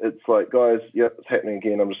it's like, guys, it's happening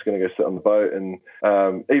again. I'm just going to go sit on the boat. And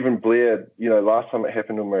even Blair, last time it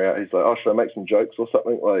happened when we were out, he's like, oh, should I make some jokes or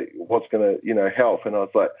something? Like, what's going to, help? And I was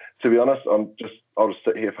like, to be honest, I'll just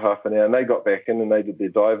sit here for half an hour. And they got back in and they did their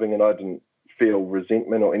diving, and I didn't feel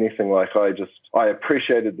resentment or anything. Like, I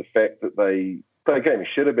appreciated the fact that they gave me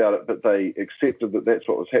shit about it, but they accepted that that's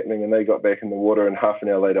what was happening, and they got back in the water, and half an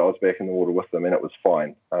hour later I was back in the water with them, and it was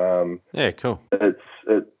fine. Yeah, cool.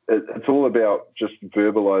 It's all about just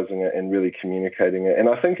verbalizing it and really communicating it. And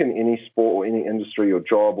I think in any sport or any industry or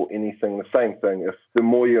job or anything, the same thing. If the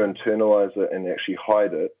more you internalize it and actually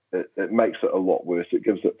hide it, it makes it a lot worse. It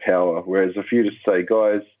gives it power. Whereas if you just say,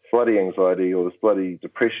 guys, bloody anxiety or this bloody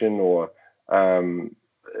depression or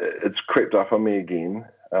it's crept up on me again,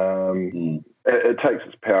 it takes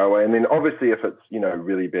its power away. And then obviously if it's,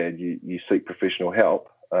 really bad, you seek professional help.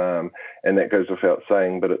 And that goes without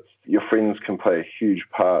saying, but your friends can play a huge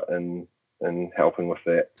part in helping with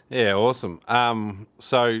that. Yeah, awesome.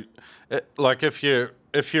 So if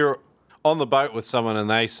you're on the boat with someone and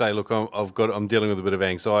they say, look, I'm dealing with a bit of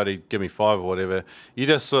anxiety, give me 5 or whatever, you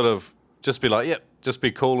just sort of just be like, yep, just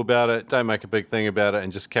be cool about it, don't make a big thing about it,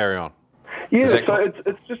 and just carry on. Yeah, so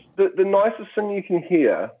it's just the nicest thing you can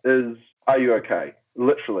hear is, are you okay?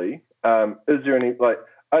 Literally. Is there any,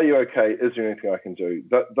 are you okay? Is there anything I can do?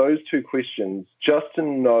 Those 2 questions, just to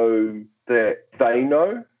know that they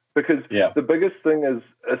know, because the biggest thing is,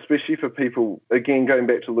 especially for people, again, going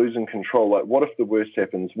back to losing control, like what if the worst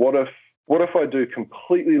happens? What if I do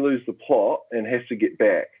completely lose the plot and have to get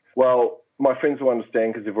back? Well, my friends will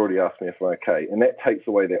understand because they've already asked me if I'm okay, and that takes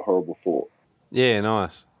away that horrible thought. Yeah,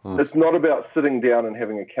 nice. It's not about sitting down and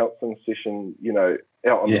having a counselling session,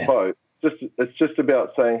 out on the boat. It's just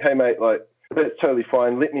about saying, hey, mate, that's totally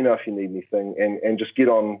fine. Let me know if you need anything, and just get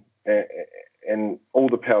on, and all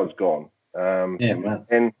the power's gone. Man.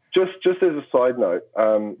 And just as a side note,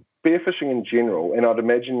 spearfishing in general, and I'd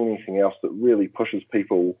imagine anything else that really pushes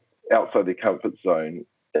people outside their comfort zone,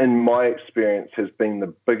 in my experience, has been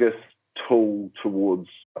the biggest tool towards,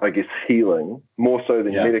 I guess, healing, more so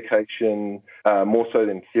than medication, more so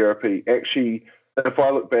than therapy. Actually, if I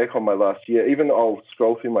look back on my last year, even I'll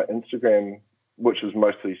scroll through my Instagram, which is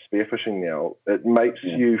mostly spearfishing now, it makes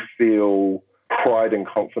you feel pride and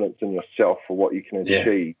confidence in yourself for what you can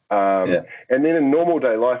achieve. And then in normal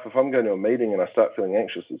day life, if I'm going to a meeting and I start feeling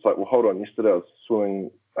anxious, it's like, well, hold on, yesterday I was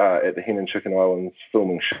swimming at the Hen and Chicken Islands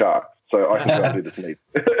filming sharks, so I can go and do this meeting.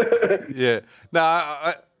 Yeah. No,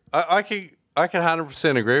 I can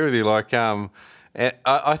 100% agree with you.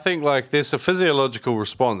 I think there's a physiological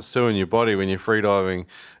response too in your body when you're freediving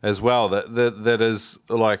as well. That is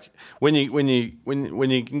like when you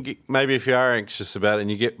can get, maybe if you are anxious about it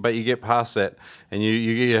and you get past that and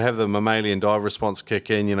you have the mammalian dive response kick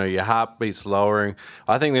in. Your heartbeat's lowering.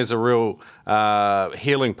 I think there's a real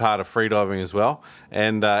healing part of freediving as well,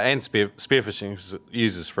 and spearfishing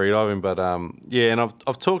uses freediving. But and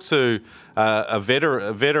I've talked to a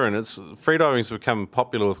veteran. It's freediving's become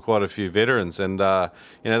popular with quite a few veterans, and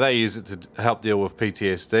they use it to help deal with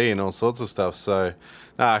PTSD and all sorts of stuff. So,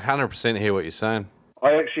 I 100% hear what you're saying.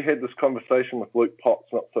 I actually had this conversation with Luke Potts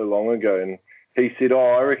not so long ago, and he said,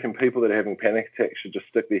 I reckon people that are having panic attacks should just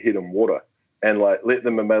stick their head in water and let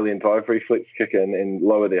the mammalian dive reflex kick in and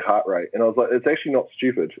lower their heart rate. And I was like, it's actually not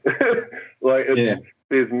stupid.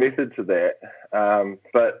 There's method to that.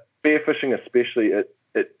 But spearfishing especially,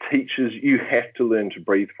 it teaches you have to learn to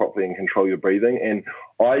breathe properly and control your breathing. And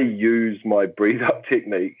I use my breathe up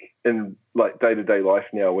technique in day-to-day life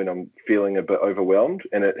now when I'm feeling a bit overwhelmed,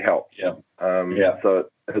 and it helps. So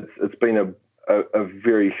it's been a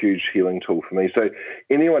very huge healing tool for me. So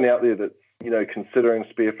anyone out there that's considering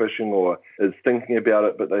spearfishing or is thinking about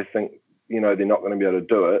it, but they think they're not going to be able to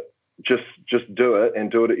do it, just do it and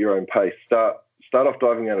do it at your own pace. Start off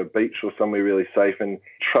diving on a beach or somewhere really safe, and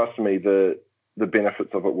trust me, the benefits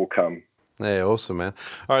of it will come. Yeah, awesome, man.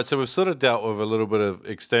 All right, so we've sort of dealt with a little bit of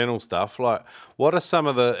external stuff. Like, what are some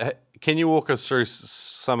of can you walk us through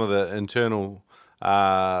some of the internal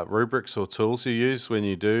rubrics or tools you use when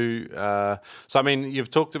you do? So, I mean, you've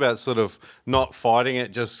talked about sort of not fighting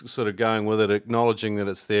it, just sort of going with it, acknowledging that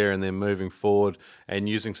it's there and then moving forward and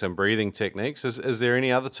using some breathing techniques. Is there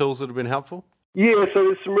any other tools that have been helpful? Yeah, so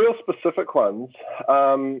there's some real specific ones,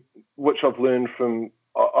 which I've learned from.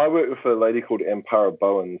 I work with a lady called Ampara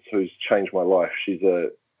Bowens, who's changed my life. She's a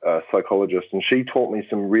psychologist, and she taught me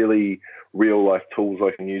some really real-life tools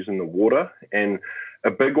I can use in the water. And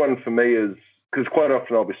a big one for me is, because quite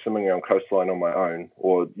often I'll be swimming around coastline on my own,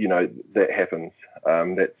 or, that happens.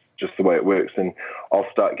 That's just the way it works. And I'll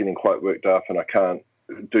start getting quite worked up, and I can't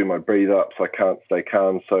do my breathe-ups. I can't stay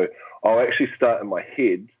calm. So I'll actually start in my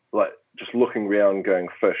head, like just looking around, going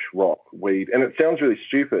fish, rock, weed. And it sounds really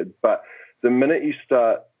stupid, but the minute you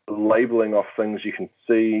start labeling off things you can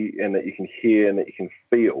see and that you can hear and that you can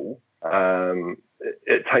feel,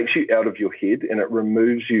 it takes you out of your head and it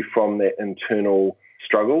removes you from that internal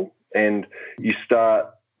struggle. And you start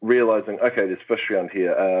realizing, okay, there's fish around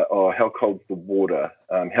here. How cold's the water?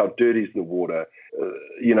 How dirty's the water?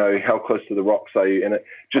 How close to the rocks are you? And it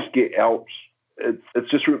just get out.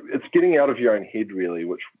 It's getting out of your own head, really,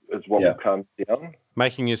 which is what will calm down.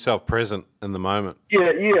 Making yourself present in the moment.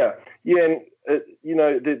 Yeah. And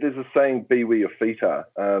there's a saying, "Be where your feet are."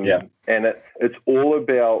 And it's all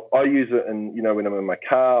about. I use it, and when I'm in my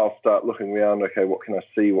car, I'll start looking around. Okay, what can I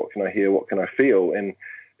see? What can I hear? What can I feel? And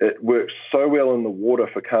it works so well in the water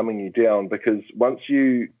for calming you down, because once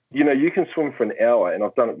you can swim for an hour, and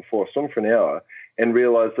I've done it before. Swim for an hour and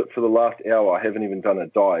realize that for the last hour I haven't even done a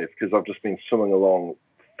dive because I've just been swimming along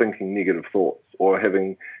thinking negative thoughts or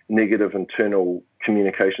having negative internal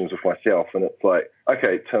communications with myself. And it's like,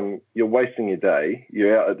 okay, Tim, you're wasting your day.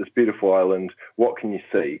 You're out at this beautiful island. What can you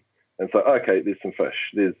see? And so, okay, there's some fish.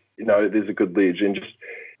 There's a good ledge. And just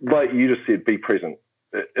like you just said, be present.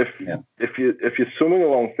 If you're swimming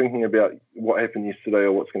along thinking about what happened yesterday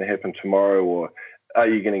or what's going to happen tomorrow or are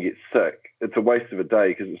you going to get sick, it's a waste of a day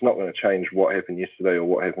because it's not going to change what happened yesterday or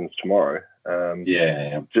what happens tomorrow.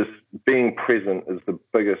 Just being present is the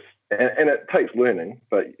biggest, and it takes learning,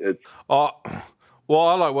 but it's... Well,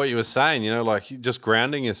 I like what you were saying, like just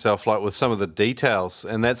grounding yourself like with some of the details,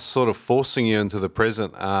 and that's sort of forcing you into the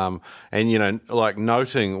present. And, like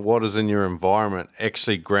noting what is in your environment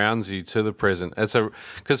actually grounds you to the present.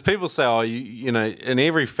 Because people say, in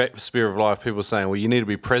every sphere of life, people are saying, well, you need to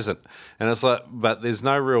be present. And it's like, but there's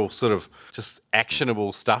no real sort of just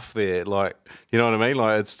actionable stuff there. Like, you know what I mean?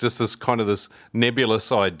 Like, it's just this kind of this nebulous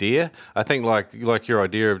idea. I think like your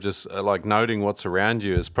idea of just like noting what's around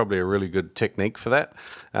you is probably a really good technique for that.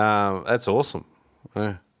 That's awesome.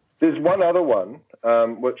 Yeah. There's one other one,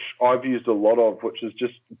 which I've used a lot of, which is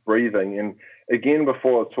just breathing. And again,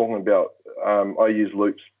 before I was talking about, I use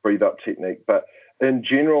Luke's breathe up technique, but in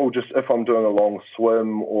general, just if I'm doing a long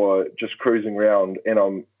swim or just cruising around and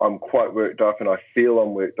I'm quite worked up and I feel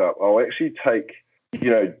I'm worked up, I'll actually take,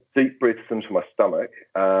 deep breaths into my stomach,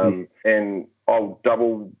 and I'll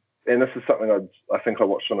double, and this is something I think I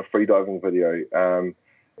watched on a freediving video,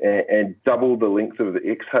 and double the length of the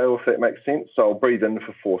exhale, if that makes sense. So I'll breathe in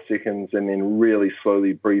for 4 seconds and then really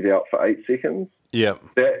slowly breathe out for 8 seconds. Yeah.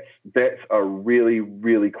 That's a really,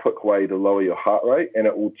 really quick way to lower your heart rate, and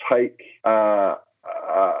it will take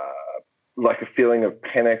like a feeling of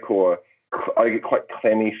panic, or I get quite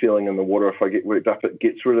clammy feeling in the water if I get worked up. It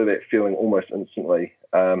gets rid of that feeling almost instantly.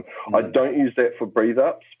 I don't use that for breathe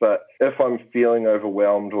ups, but if I'm feeling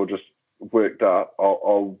overwhelmed or just worked up,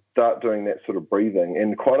 I'll start doing that sort of breathing.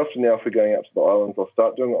 And quite often now, if we're going out to the islands, I'll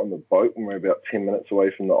start doing it on the boat when we're about 10 minutes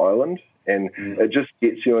away from the island, and it just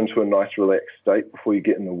gets you into a nice relaxed state before you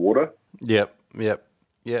get in the water. Yep.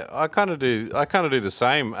 Yeah, I kind of do the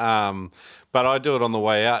same, but I do it on the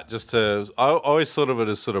way out. I always thought of it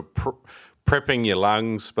as sort of prepping your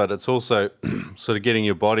lungs, but it's also sort of getting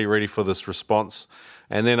your body ready for this response.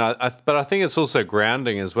 And then but I think it's also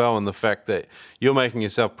grounding as well, in the fact that you're making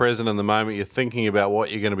yourself present in the moment. You're thinking about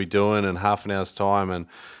what you're going to be doing in half an hour's time,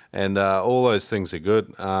 and all those things are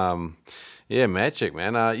good. Yeah, magic,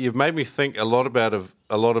 man. You've made me think a lot about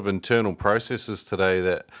a lot of internal processes today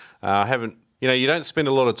that I haven't. You don't spend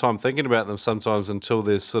a lot of time thinking about them sometimes until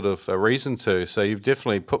there's sort of a reason to. So you've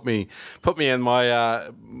definitely put me in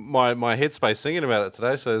my my headspace thinking about it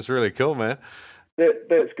today. So it's really cool, man.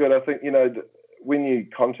 That's good. I think when you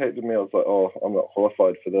contacted me, I was like, oh, I'm not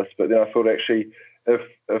qualified for this. But then I thought actually, if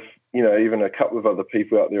even a couple of other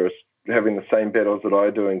people out there are having the same battles that I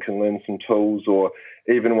do and can learn some tools, or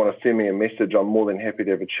even want to send me a message, I'm more than happy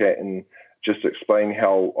to have a chat and just explain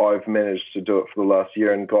how I've managed to do it for the last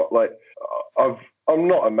year and got I'm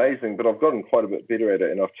not amazing, but I've gotten quite a bit better at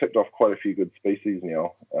it, and I've ticked off quite a few good species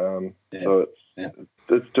now. So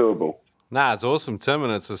it's doable. Nah, it's awesome, Tim,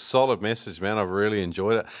 and it's a solid message, man. I've really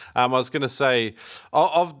enjoyed it. I was going to say,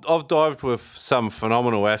 I've dived with some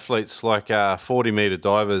phenomenal athletes, like 40-metre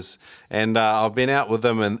divers, and I've been out with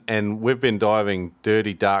them, and we've been diving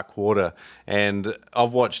dirty, dark water, and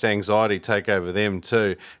I've watched anxiety take over them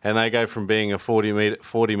too, and they go from being a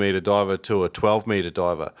 40-metre diver to a 12-metre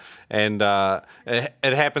diver, and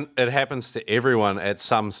it happens to everyone at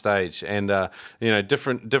some stage, and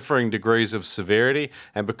differing degrees of severity,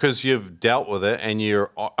 and because you've dealt with it and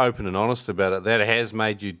you're open and honest about it, that has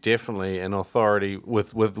made you definitely an authority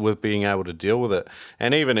with being able to deal with it.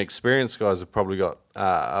 And even experienced guys have probably got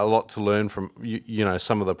a lot to learn from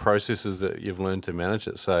some of the processes that you've learned to manage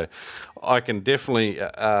it. So I can definitely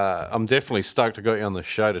I'm definitely stoked I got you on the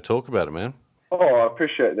show to talk about it, man. Oh, I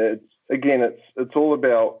appreciate that. It's all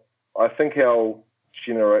about, I think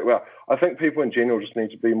I think people in general just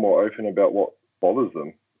need to be more open about what bothers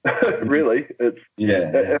them. Really,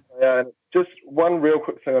 just one real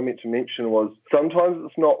quick thing I meant to mention was sometimes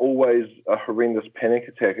it's not always a horrendous panic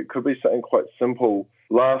attack. It could be something quite simple.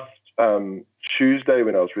 Last Tuesday,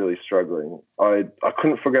 when I was really struggling, I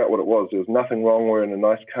couldn't figure out what it was. There was nothing wrong. We're in a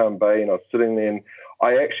nice calm bay, and I was sitting there, and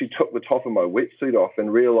I actually took the top of my wetsuit off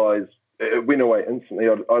and realised it went away instantly.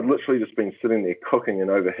 I'd literally just been sitting there cooking and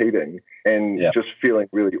overheating and just feeling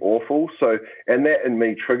really awful. So, and that in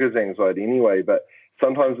me triggers anxiety anyway, but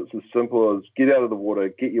sometimes it's as simple as get out of the water,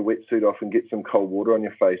 get your wetsuit off and get some cold water on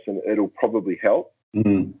your face, and it'll probably help.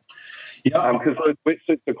 Mm. Yeah, because those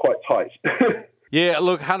wetsuits are quite tight. Yeah,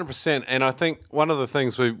 look, 100%. And I think one of the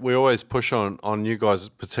things we always push on you guys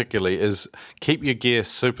particularly is keep your gear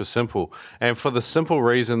super simple. And for the simple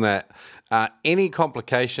reason that any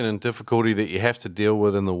complication and difficulty that you have to deal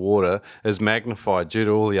with in the water is magnified due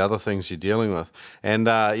to all the other things you're dealing with. And,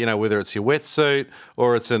 whether it's your wetsuit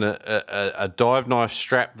or it's in a dive knife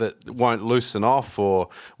strap that won't loosen off, or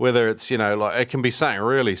whether it's, it can be something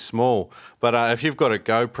really small. But if you've got a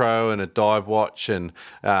GoPro and a dive watch and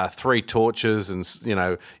 3 torches and,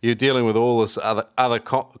 you're dealing with all this other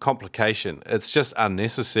complication, it's just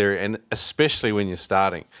unnecessary, and especially when you're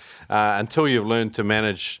starting. Until you've learned to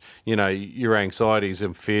manage, your anxieties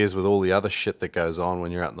and fears with all the other shit that goes on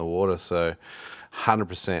when you're out in the water. So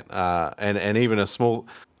 100%. And even a small,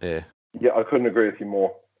 yeah. Yeah, I couldn't agree with you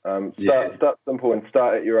more. Start simple and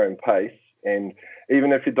start at your own pace. And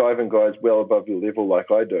even if your diving guy's well above your level like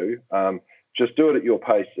I do, just do it at your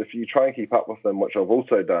pace. If you try and keep up with them, which I've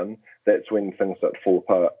also done, that's when things start to fall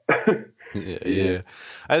apart. Yeah.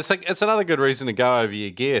 It's another good reason to go over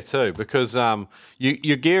your gear too, because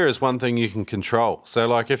your gear is one thing you can control. So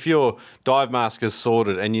like if your dive mask is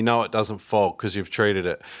sorted and it doesn't fog because you've treated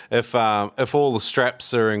it, if all the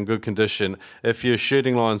straps are in good condition, if your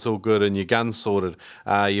shooting line's all good and your gun's sorted,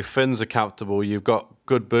 your fins are comfortable, you've got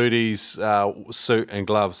good booties, suit and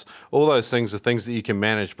gloves, all those things are things that you can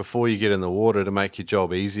manage before you get in the water to make your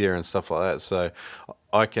job easier and stuff like that. So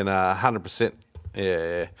I can 100%,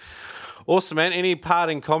 yeah. Awesome, man. Any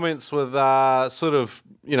parting comments with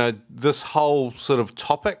this whole sort of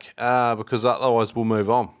topic? Because otherwise we'll move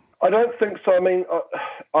on. I don't think so. I mean,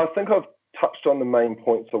 I think I've touched on the main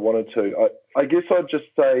points I wanted to. I guess I'd just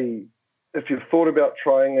say if you've thought about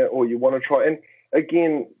trying it or you want to try, and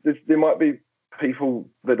again, there might be people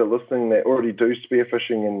that are listening that already do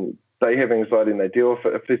spearfishing and they have anxiety and they deal with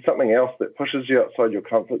it. If there's something else that pushes you outside your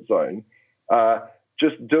comfort zone,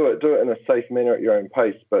 just do it. Do it in a safe manner at your own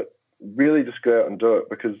pace, but really just go out and do it,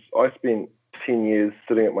 because I spent 10 years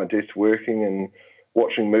sitting at my desk working and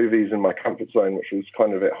watching movies in my comfort zone, which was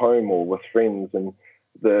kind of at home or with friends. And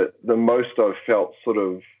the most I've felt sort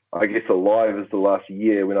of, I guess, alive is the last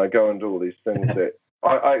year when I go and do all these things that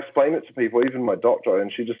I explain it to people, even my doctor,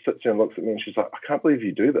 and she just sits there and looks at me and she's like, I can't believe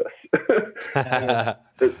you do this.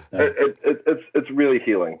 It's really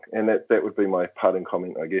healing. And that would be my parting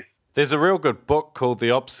comment, I guess. There's a real good book called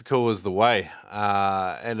The Obstacle is the Way,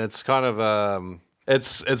 and it's kind of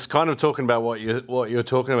it's kind of talking about what you're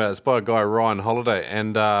talking about. It's by a guy, Ryan Holiday,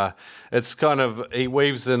 and it's kind of, he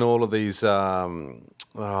weaves in all of these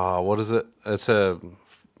what is it? It's a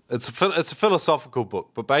philosophical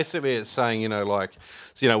book, but basically it's saying,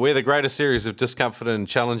 where the greatest series of discomfort and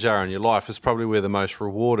challenge are in your life is probably where the most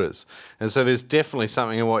reward is. And so there's definitely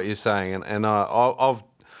something in what you're saying, and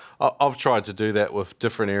I've tried to do that with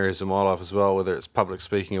different areas of my life as well, whether it's public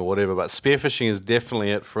speaking or whatever. But spearfishing is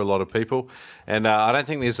definitely it for a lot of people. And I don't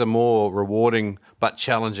think there's a more rewarding but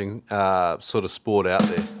challenging sort of sport out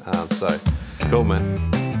there. So, cool,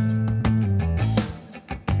 man.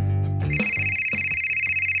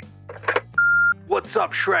 What's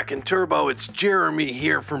up, Shrek and Turbo? It's Jeremy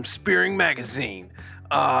here from Spearing Magazine.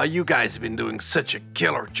 You guys have been doing such a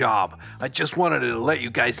killer job. I just wanted to let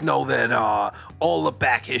you guys know that all the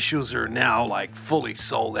back issues are now like fully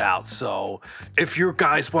sold out. So if you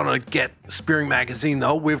guys want to get Spearing Magazine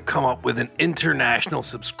though, we've come up with an international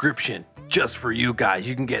subscription just for you guys.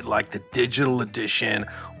 You can get like the digital edition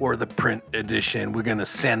or the print edition. We're going to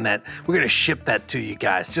ship that to you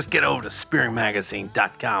guys. Just get over to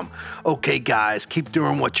spearingmagazine.com. Okay, guys, keep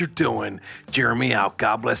doing what you're doing. Jeremy out.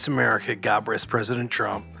 God bless America. God bless President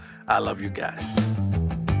Trump. I love you guys.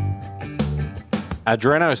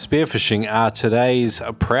 Adreno Spearfishing are today's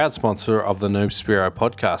proud sponsor of the Noob Spearo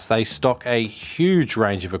podcast. They stock a huge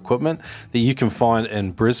range of equipment that you can find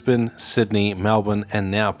in Brisbane, Sydney, Melbourne,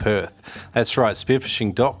 and now Perth. That's right,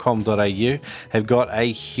 spearfishing.com.au have got a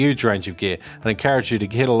huge range of gear. I encourage you to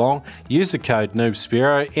get along. Use the code Noob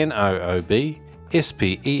Spearo, Noob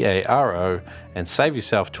Spearo, and save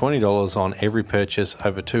yourself $20 on every purchase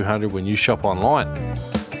over $200 when you shop online.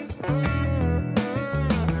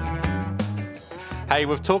 Hey,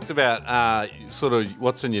 we've talked about sort of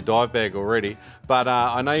what's in your dive bag already, but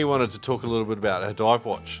I know you wanted to talk a little bit about a dive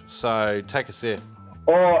watch, so take us there.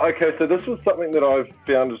 Oh, okay. So this was something that I've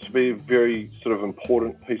found to be a very sort of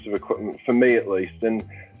important piece of equipment, for me at least. And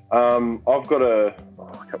I've got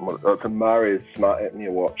it's a Marius Smart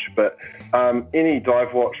Apnea watch, but any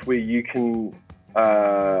dive watch where you can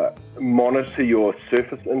monitor your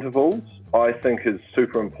surface intervals, I think is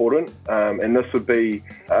super important. And this would be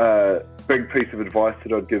big piece of advice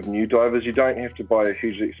that I'd give new divers. You don't have to buy a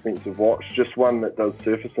hugely expensive watch, just one that does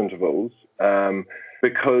surface intervals,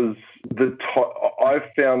 because I've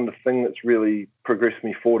found the thing that's really progressed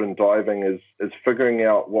me forward in diving is figuring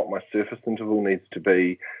out what my surface interval needs to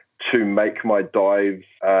be to make my dives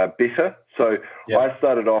better. So I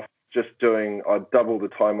started off I'd double the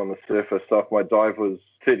time on the surface. So if my dive was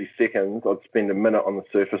 30 seconds, I'd spend a minute on the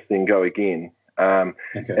surface, then go again. And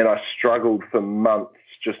I struggled for months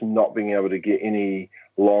just not being able to get any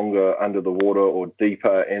longer under the water or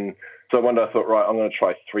deeper. And so one day I thought, right, I'm going to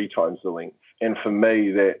try 3 times the length. And for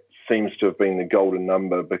me, that seems to have been the golden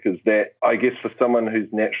number, because that, I guess for someone who's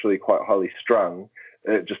naturally quite highly strung,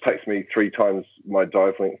 it just takes me 3 times my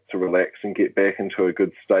dive length to relax and get back into a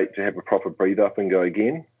good state to have a proper breathe up and go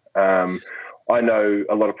again. I know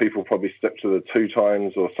a lot of people probably stick to the 2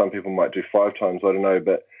 times, or some people might do 5 times, I don't know,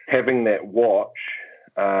 but having that watch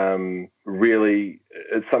really,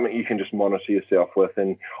 it's something you can just monitor yourself with.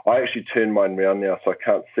 And I actually turn mine around now so I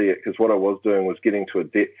can't see it, because what I was doing was getting to a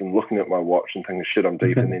depth and looking at my watch and thinking, shit, I'm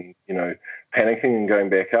deep, and then, panicking and going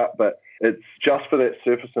back up. But it's just for that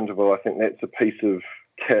surface interval. I think that's a piece of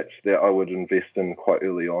kit that I would invest in quite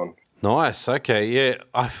early on. Nice. Okay. Yeah.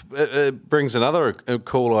 It brings another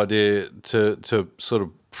cool idea to sort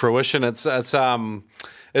of fruition.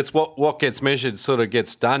 It's what gets measured sort of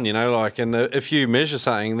gets done, and if you measure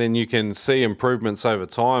something, then you can see improvements over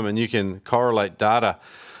time and you can correlate data.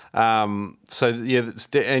 And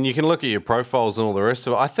you can look at your profiles and all the rest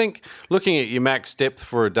of it. I think looking at your max depth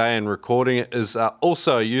for a day and recording it is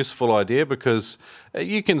also a useful idea, because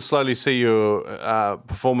you can slowly see your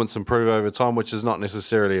performance improve over time, which is not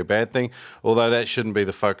necessarily a bad thing, although that shouldn't be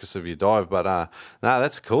the focus of your dive. But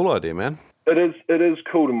that's a cool idea, man. It is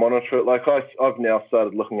cool to monitor it. Like I've now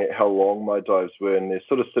started looking at how long my dives were, and they're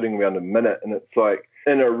sort of sitting around a minute, and it's like,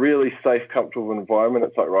 in a really safe, comfortable environment,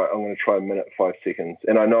 it's like, right, I'm going to try a minute, 5 seconds.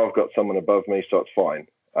 And I know I've got someone above me, so it's fine.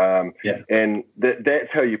 And that's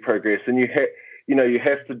how you progress. And you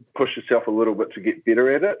have to push yourself a little bit to get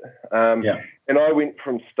better at it. And I went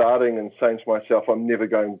from starting and saying to myself, I'm never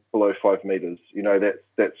going below 5 meters.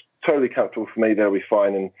 That's totally comfortable for me. That'll be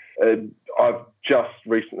fine. And I've just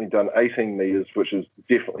recently done 18 meters, which is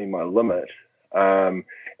definitely my limit. And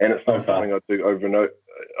it's not something I'd do over and over.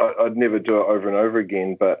 I'd never do it over and over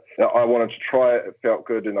again, but I wanted to try it. It felt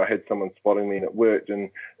good, and I had someone spotting me, and it worked.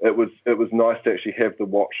 And it was nice to actually have the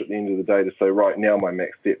watch at the end of the day to say, right, now my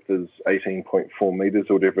max depth is 18.4 meters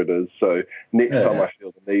or whatever it is. So next time I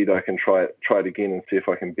feel the need, I can try it again and see if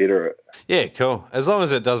I can better it. Yeah, cool. As long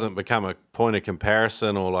as it doesn't become a point of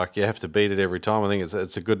comparison, or like you have to beat it every time, I think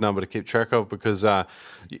it's a good number to keep track of, because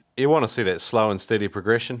you want to see that slow and steady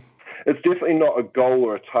progression. It's definitely not a goal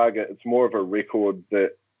or a target. It's more of a record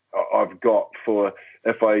that I've got for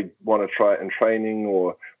if I want to try it in training,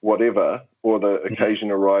 or whatever, or the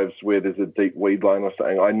occasion arrives where there's a deep weed line or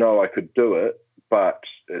something, I know I could do it, but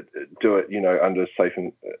do it, under safe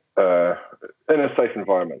in a safe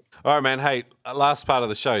environment. All right, man. Hey, last part of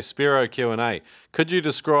the show, Spearo Q&A. Could you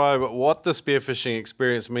describe what the spearfishing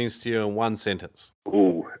experience means to you in one sentence?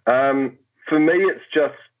 Ooh, for me, it's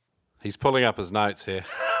just... He's pulling up his notes here.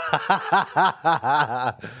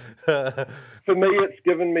 For me, it's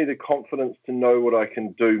given me the confidence to know what I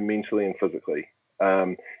can do mentally and physically,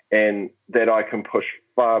 and that I can push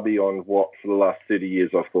far beyond what for the last 30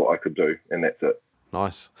 years I've thought I could do, and that's it.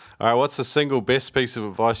 Nice. All right, what's the single best piece of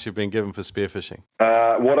advice you've been given for spearfishing?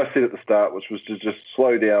 What I said at the start, which was to just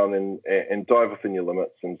slow down and dive within your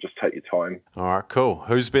limits and just take your time. All right, cool.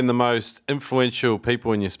 Who's been the most influential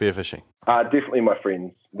people in your spearfishing? Definitely my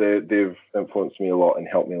friends. They've influenced me a lot and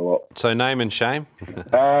helped me a lot. So name and shame?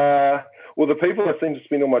 Well, the people I seem to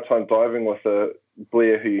spend all my time diving with are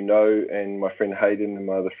Blair, who you know, and my friend Hayden and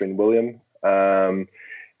my other friend William.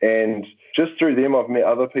 And just through them, I've met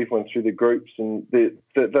other people and through the groups, and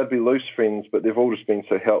they'd be loose friends, but they've all just been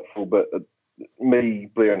so helpful. But me,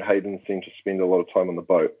 Blair and Hayden seem to spend a lot of time on the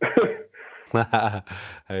boat. Oh,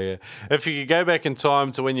 yeah. If you could go back in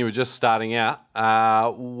time to when you were just starting out,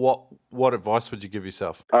 what advice would you give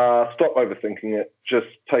yourself? Stop overthinking it. Just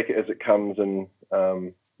take it as it comes, and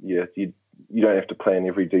you don't have to plan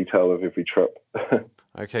every detail of every trip.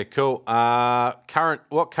 Okay, cool.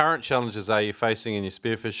 What current challenges are you facing in your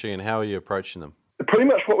spearfishing, and how are you approaching them? Pretty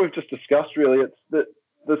much what we've just discussed, really. It's that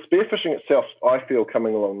the spearfishing itself, I feel,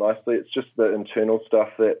 coming along nicely. It's just the internal stuff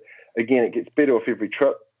that, again, it gets better with every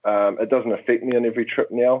trip. It doesn't affect me on every trip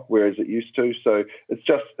now, whereas it used to. So it's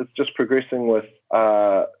just progressing with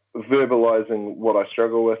verbalizing what I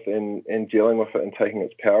struggle with and dealing with it and taking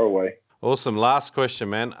its power away. Awesome. Last question,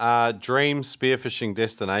 man. Dream spearfishing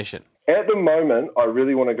destination? At the moment, I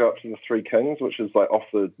really want to go up to the Three Kings, which is like off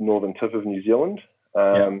the northern tip of New Zealand.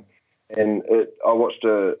 And I watched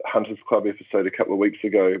a Hunters Club episode a couple of weeks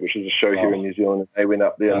ago, which is a show here in New Zealand. They went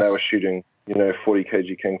up there and they were shooting, 40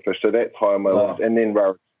 kg kingfish. So that's high on my list. And then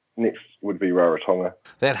next would be Rarotonga.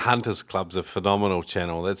 That Hunters Club's a phenomenal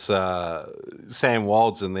channel. That's Sam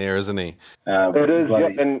Wild's in there, isn't he? It is, yeah,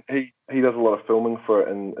 and he does a lot of filming for it,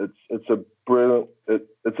 and it's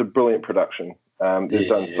a brilliant production. They've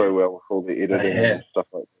done so well with all the editing and stuff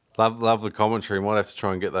like that. Love the commentary. Might have to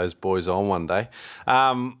try and get those boys on one day.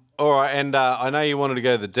 All right, and I know you wanted to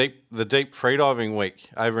go the deep freediving week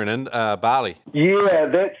over in Bali. Yeah,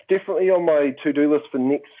 that's definitely on my to-do list for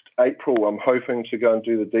next April. I'm hoping to go and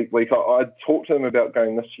do the deep week. I talked to them about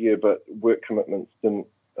going this year, but work commitments didn't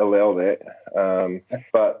allow that.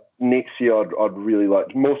 But next year, I'd really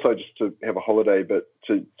like, more so just to have a holiday, but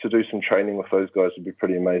to do some training with those guys would be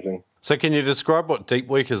pretty amazing. So, can you describe what deep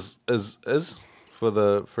week is for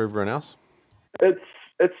everyone else?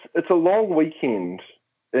 It's a long weekend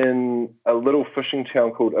in a little fishing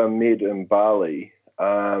town called Ahmed in Bali.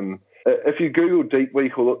 If you Google Deep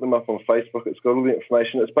Week or look them up on Facebook, it's got all the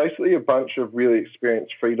information. It's basically a bunch of really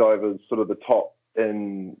experienced freedivers, sort of the top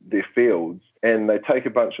in their fields, and they take a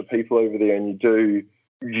bunch of people over there and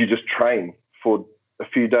you just train for a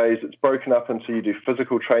few days. It's broken up into, you do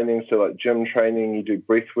physical training, so like gym training, you do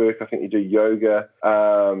breath work, I think you do yoga,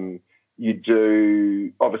 you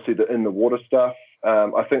do obviously the in the water stuff.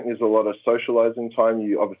 I think there's a lot of socializing time.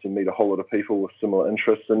 You obviously meet a whole lot of people with similar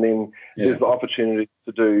interests, and then there's the opportunity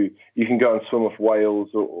you can go and swim with whales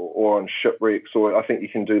or on shipwrecks, or I think you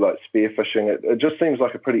can do like spearfishing. It just seems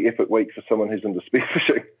like a pretty epic week for someone who's into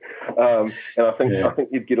spearfishing. And I think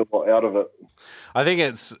you'd get a lot out of it. I think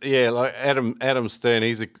it's like Adam Stern.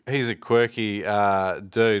 He's a quirky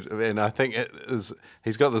dude, and I think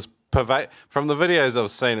he's got this from the videos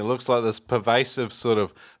I've seen, it looks like this pervasive sort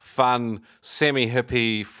of fun,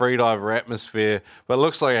 semi-hippie freediver atmosphere, but it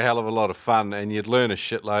looks like a hell of a lot of fun, and you'd learn a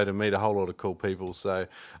shitload and meet a whole lot of cool people. So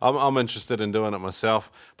I'm interested in doing it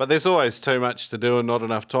myself, but there's always too much to do and not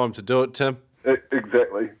enough time to do it, Tim.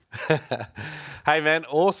 Exactly. Hey man,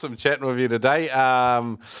 awesome chatting with you today.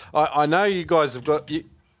 I know you guys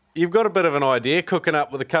you've got a bit of an idea cooking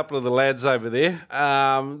up with a couple of the lads over there.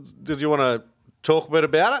 Did you want to talk a bit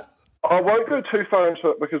about it? I won't go too far into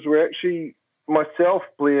it because we're actually, myself,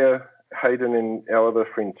 Blair, Hayden and our other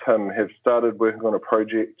friend Tim have started working on a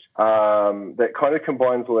project that kind of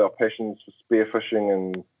combines all our passions for spearfishing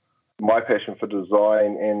and my passion for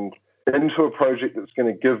design, and into a project that's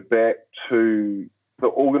going to give back to the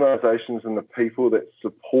organisations and the people that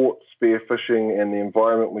support spearfishing and the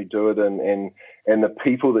environment we do it in, and the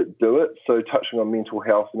people that do it. So touching on mental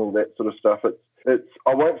health and all that sort of stuff. It's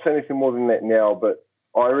I won't say anything more than that now, but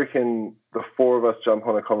I reckon the four of us jump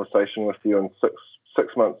on a conversation with you in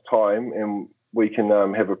six months' time, and we can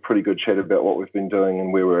have a pretty good chat about what we've been doing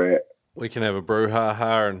and where we're at. We can have a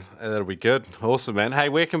brouhaha and that'll be good. Awesome, man. Hey,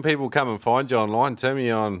 where can people come and find you online? Tim,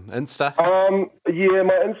 you on Insta? Yeah,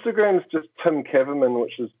 my Instagram's just Tim Kavermann,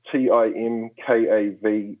 which is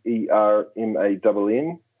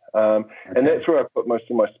TimKavermann. And that's where I put most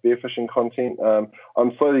of my spearfishing content.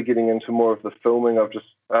 I'm slowly getting into more of the filming. I've just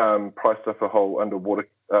priced up a whole underwater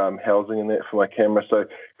housing and that for my camera. So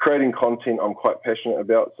creating content I'm quite passionate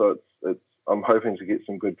about. So I'm hoping to get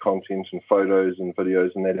some good content and photos and videos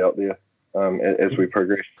and that out there as we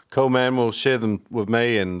progress. Cool, man. We'll share them with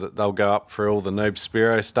me and they'll go up for all the Noob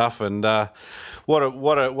Spearo stuff. And what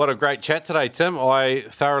a great chat today, Tim. I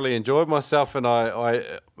thoroughly enjoyed myself and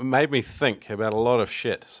I made me think about a lot of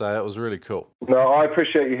shit. So it was really cool. No, I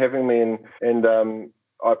appreciate you having me and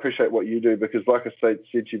I appreciate what you do because like I said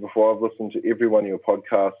to you before, I've listened to every one of your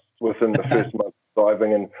podcasts within the first month of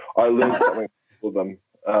diving and I learned something from them.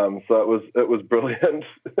 So it was brilliant.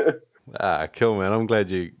 Cool, man. I'm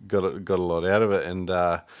glad you got a lot out of it. And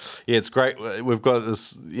yeah, it's great. We've got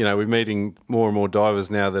this, we're meeting more and more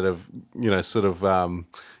divers now that have,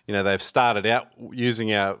 they've started out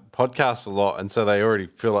using our podcast a lot. And so they already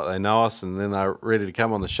feel like they know us and then they're ready to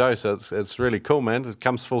come on the show. So it's really cool, man. It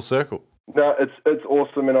comes full circle. No, it's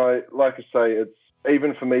awesome. And like I say, it's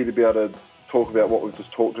even for me to be able to talk about what we've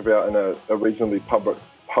just talked about in a reasonably public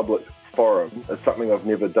forum. It's something I've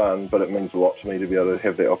never done, but it means a lot to me to be able to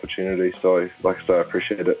have that opportunity. So, like I say, I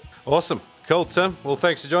appreciate it. Awesome. Cool, Tim. Well,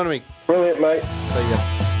 thanks for joining me. Brilliant, mate. See ya.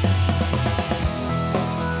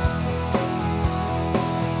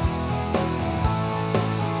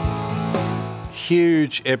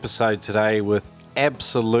 Huge episode today with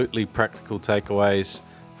absolutely practical takeaways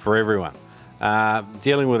for everyone.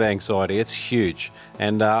 Dealing with anxiety, it's huge.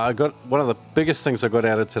 And one of the biggest things I got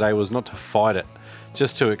out of today was not to fight it.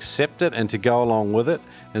 Just to accept it and to go along with it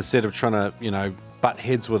instead of trying to, butt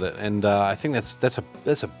heads with it. And I think that's a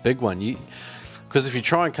big one. Because if you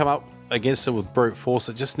try and come up against it with brute force,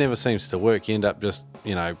 it just never seems to work. You end up just,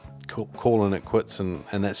 calling it quits and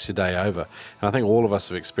that's your day over. And I think all of us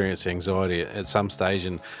have experienced anxiety at some stage,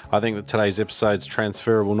 and I think that today's episode is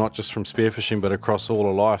transferable not just from spearfishing but across all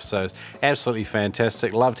of life. So it's absolutely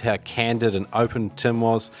fantastic. Loved how candid and open Tim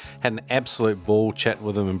was. Had an absolute ball chat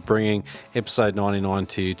with him and bringing episode 99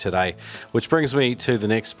 to you today, which brings me to the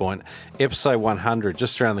next point. Episode 100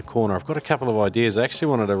 just around the corner. I've got a couple of ideas. I actually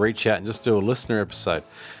wanted to reach out and just do a listener episode,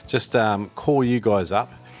 just call you guys up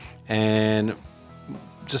and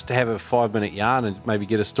just to have a 5-minute yarn and maybe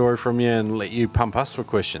get a story from you and let you pump us for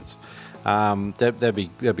questions. That'd be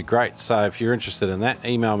great. So if you're interested in that,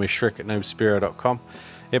 email me shrek@noobspearo.com.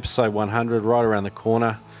 Episode 100 right around the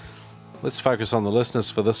corner. Let's focus on the listeners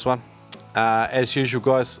for this one. As usual,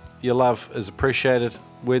 guys, your love is appreciated.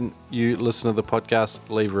 When you listen to the podcast,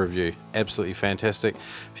 leave a review. Absolutely fantastic.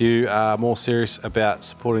 If you are more serious about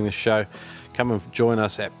supporting the show, come and join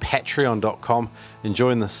us at patreon.com and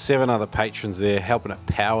join the 7 other patrons there helping to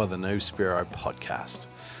power the Noob Spearo podcast.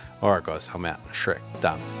 All right, guys, I'm out. Shrek,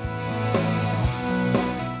 done.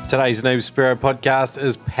 Today's Noob Spearo podcast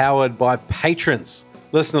is powered by patrons,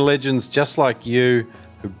 listener legends just like you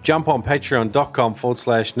who jump on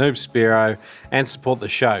patreon.com/Noob Spearo and support the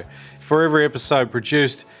show. For every episode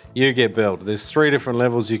produced, you get billed. There's 3 different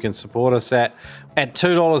levels you can support us at. At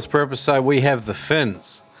 $2 per episode, we have the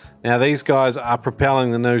Fins. Now, these guys are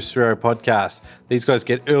propelling the Noob Spearo podcast. These guys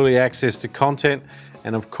get early access to content,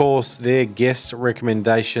 and of course, their guest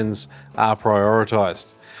recommendations are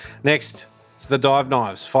prioritized. Next, it's the Dive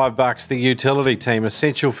Knives, $5, the utility team,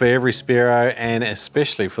 essential for every Spearo and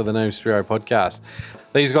especially for the Noob Spearo podcast.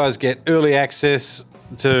 These guys get early access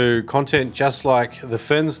to content just like the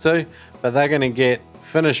Fins do, but they're going to get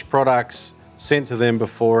finished products sent to them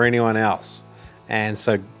before anyone else. And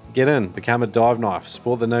so get in, become a dive knife,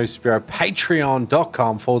 support the Noob Spearo,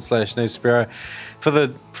 patreon.com/Noob Spearo.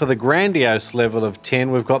 For the grandiose level of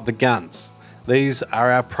 10, we've got the guns. These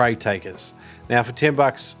are our prey takers. Now, for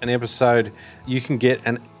 $10 an episode, you can get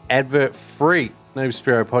an advert-free Noob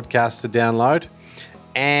Spearo podcast to download,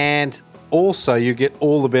 and also you get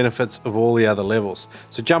all the benefits of all the other levels.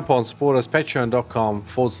 So jump on, support us, patreon.com/Noob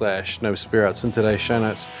Spearo. It's in today's show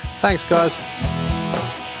notes. Thanks, guys.